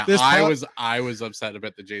 Yeah. I was upset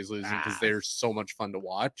about the Jays losing because they're so much fun to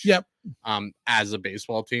watch. Yep. As a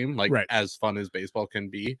baseball team, as fun as baseball can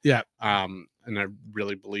be. Yeah. And I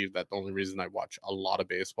really believe that the only reason I watch a lot of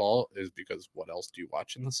baseball is because what else do you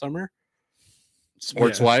watch in the summer?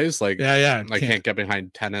 Sports wise, I can't get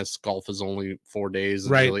behind tennis. Golf is only 4 days.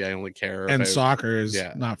 And really, I only care. And soccer is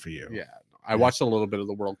not for you. Yeah. I watched a little bit of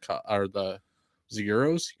the World Cup or the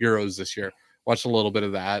Euros this year. Watched a little bit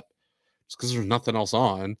of that just because there's nothing else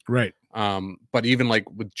on. Right. But even like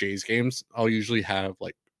with Jays games, I'll usually have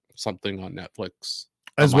like something on Netflix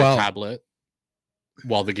as on my well, tablet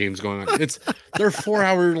while the game's going on. They're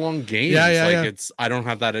 4-hour long games. It's I don't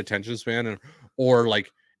have that attention span, or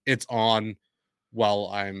like it's on while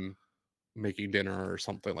I'm making dinner or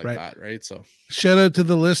something like that, right? So shout out to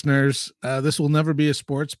the listeners. This will never be a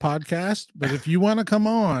sports podcast, but if you want to come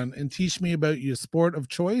on and teach me about your sport of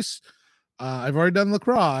choice, I've already done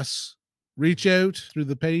lacrosse. Reach out through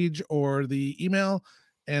the page or the email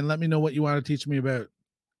and let me know what you want to teach me about.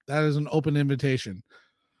 That is an open invitation.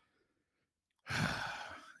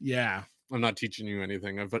 Yeah. I'm not teaching you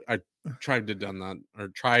anything. I tried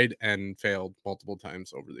and failed multiple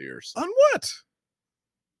times over the years. On what?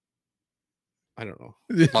 I don't know.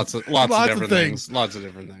 Lots of different things. Lots of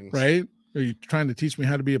different things. Right? Are you trying to teach me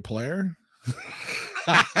how to be a player?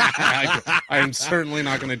 I am certainly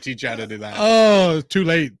not going to teach you how to do that. Oh, too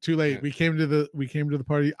late. Yeah. We came to the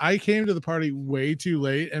party. I came to the party way too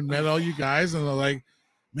late and met all you guys, and they're like,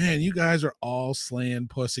 man, you guys are all slaying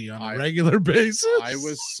pussy on a regular basis. I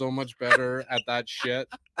was so much better at that shit.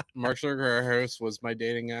 Mark Sugar House was my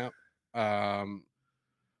dating app.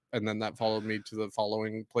 And then that followed me to the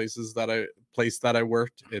following place that I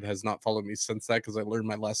worked. It has not followed me since that because I learned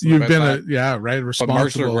my lesson. You've been responsible. But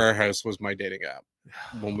Mark's Warehouse was my dating app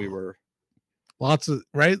when we were lots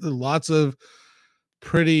of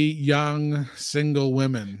pretty young single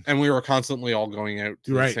women, and we were constantly all going out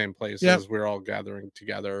to the same places. Yep. We were all gathering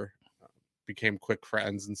together, became quick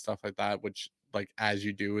friends and stuff like that. Which, like as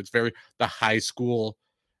you do, it's very the high school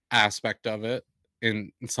aspect of it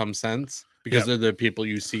in some sense. Because they're the people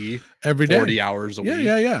you see every day, 40 hours a week.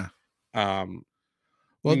 Yeah.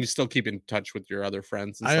 Well, you still keep in touch with your other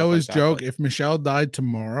friends. And I always joke if Michelle died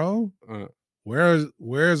tomorrow,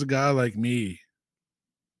 where's a guy like me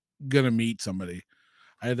gonna meet somebody?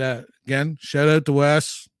 I had again, shout out to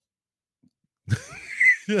Wes.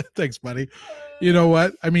 Thanks, buddy. You know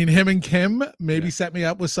what? I mean, him and Kim maybe set me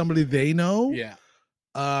up with somebody they know. Yeah.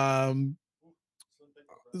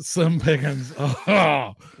 Slim Pickens.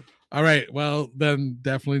 Oh. All right. Well, then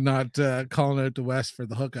definitely not calling out to Wes for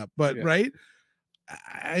the hookup. But right.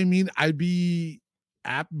 I mean, I'd be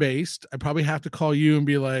app based. I probably have to call you and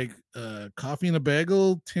be like, coffee and a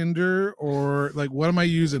bagel, Tinder, or like, what am I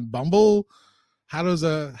using? Bumble? How does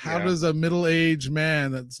a middle-aged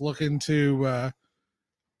man that's looking to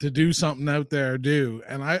do something out there do?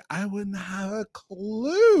 And I wouldn't have a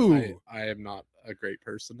clue. I am not a great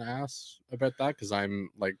person to ask about that because I'm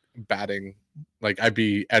like batting, like I'd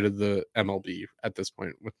be out of the MLB at this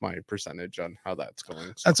point with my percentage on how that's going.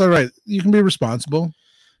 So. That's all right. You can be responsible.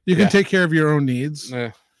 You can take care of your own needs.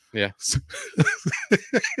 Yeah. Yeah,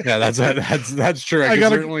 that's true. I can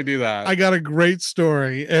certainly do that. I got a great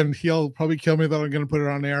story, and he'll probably kill me that I'm going to put it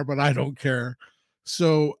on air, but I don't care.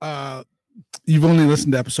 So, you've only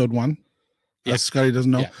listened to episode 1. Yeah. Scotty doesn't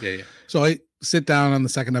know. Yeah. So I sit down on the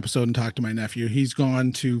second episode and talk to my nephew. He's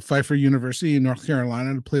gone to Pfeiffer University in North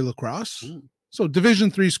Carolina to play lacrosse. Ooh. So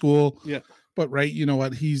Division III school. Yeah. But right, you know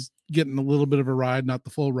what? He's getting a little bit of a ride, not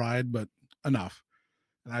the full ride, but enough.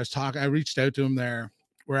 And I reached out to him there.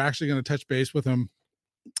 We're actually going to touch base with him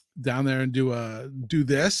down there and do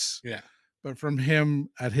this. Yeah. But from him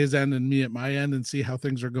at his end and me at my end and see how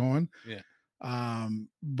things are going. Yeah.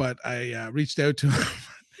 But I reached out to him.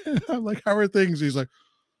 I'm like, how are things? He's like,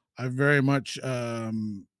 I very much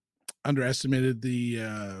underestimated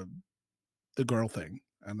the girl thing.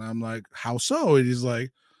 And I'm like, how so? And he's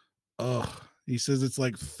like, he says it's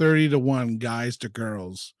like 30-1 guys to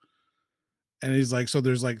girls. And he's like, so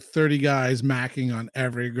there's like 30 guys macking on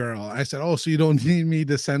every girl. I said, oh, so you don't need me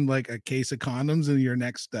to send like a case of condoms in your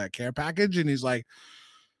next care package? And he's like,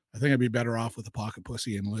 I think I'd be better off with a pocket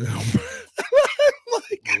pussy and lube.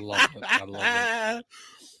 Like, I love it.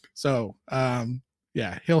 So,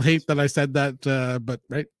 yeah, he'll hate that I said that, but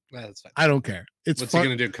right. That's fine. I don't care. What's he going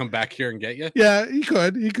to do? Come back here and get you? Yeah, he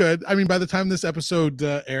could. I mean, by the time this episode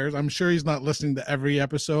airs, I'm sure he's not listening to every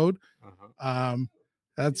episode. Uh-huh.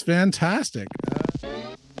 That's fantastic.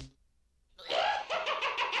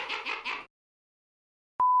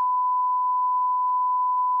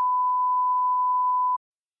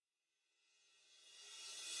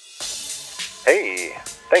 Hey,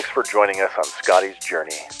 thanks for joining us on Scotty's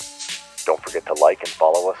Journey. Don't forget to like and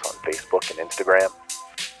follow us on Facebook and Instagram.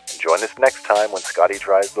 And join us next time when Scotty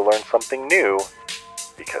tries to learn something new,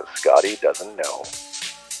 because Scotty doesn't know.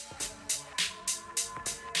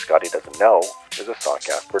 Scotty Doesn't Know is a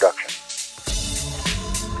Sawcast production.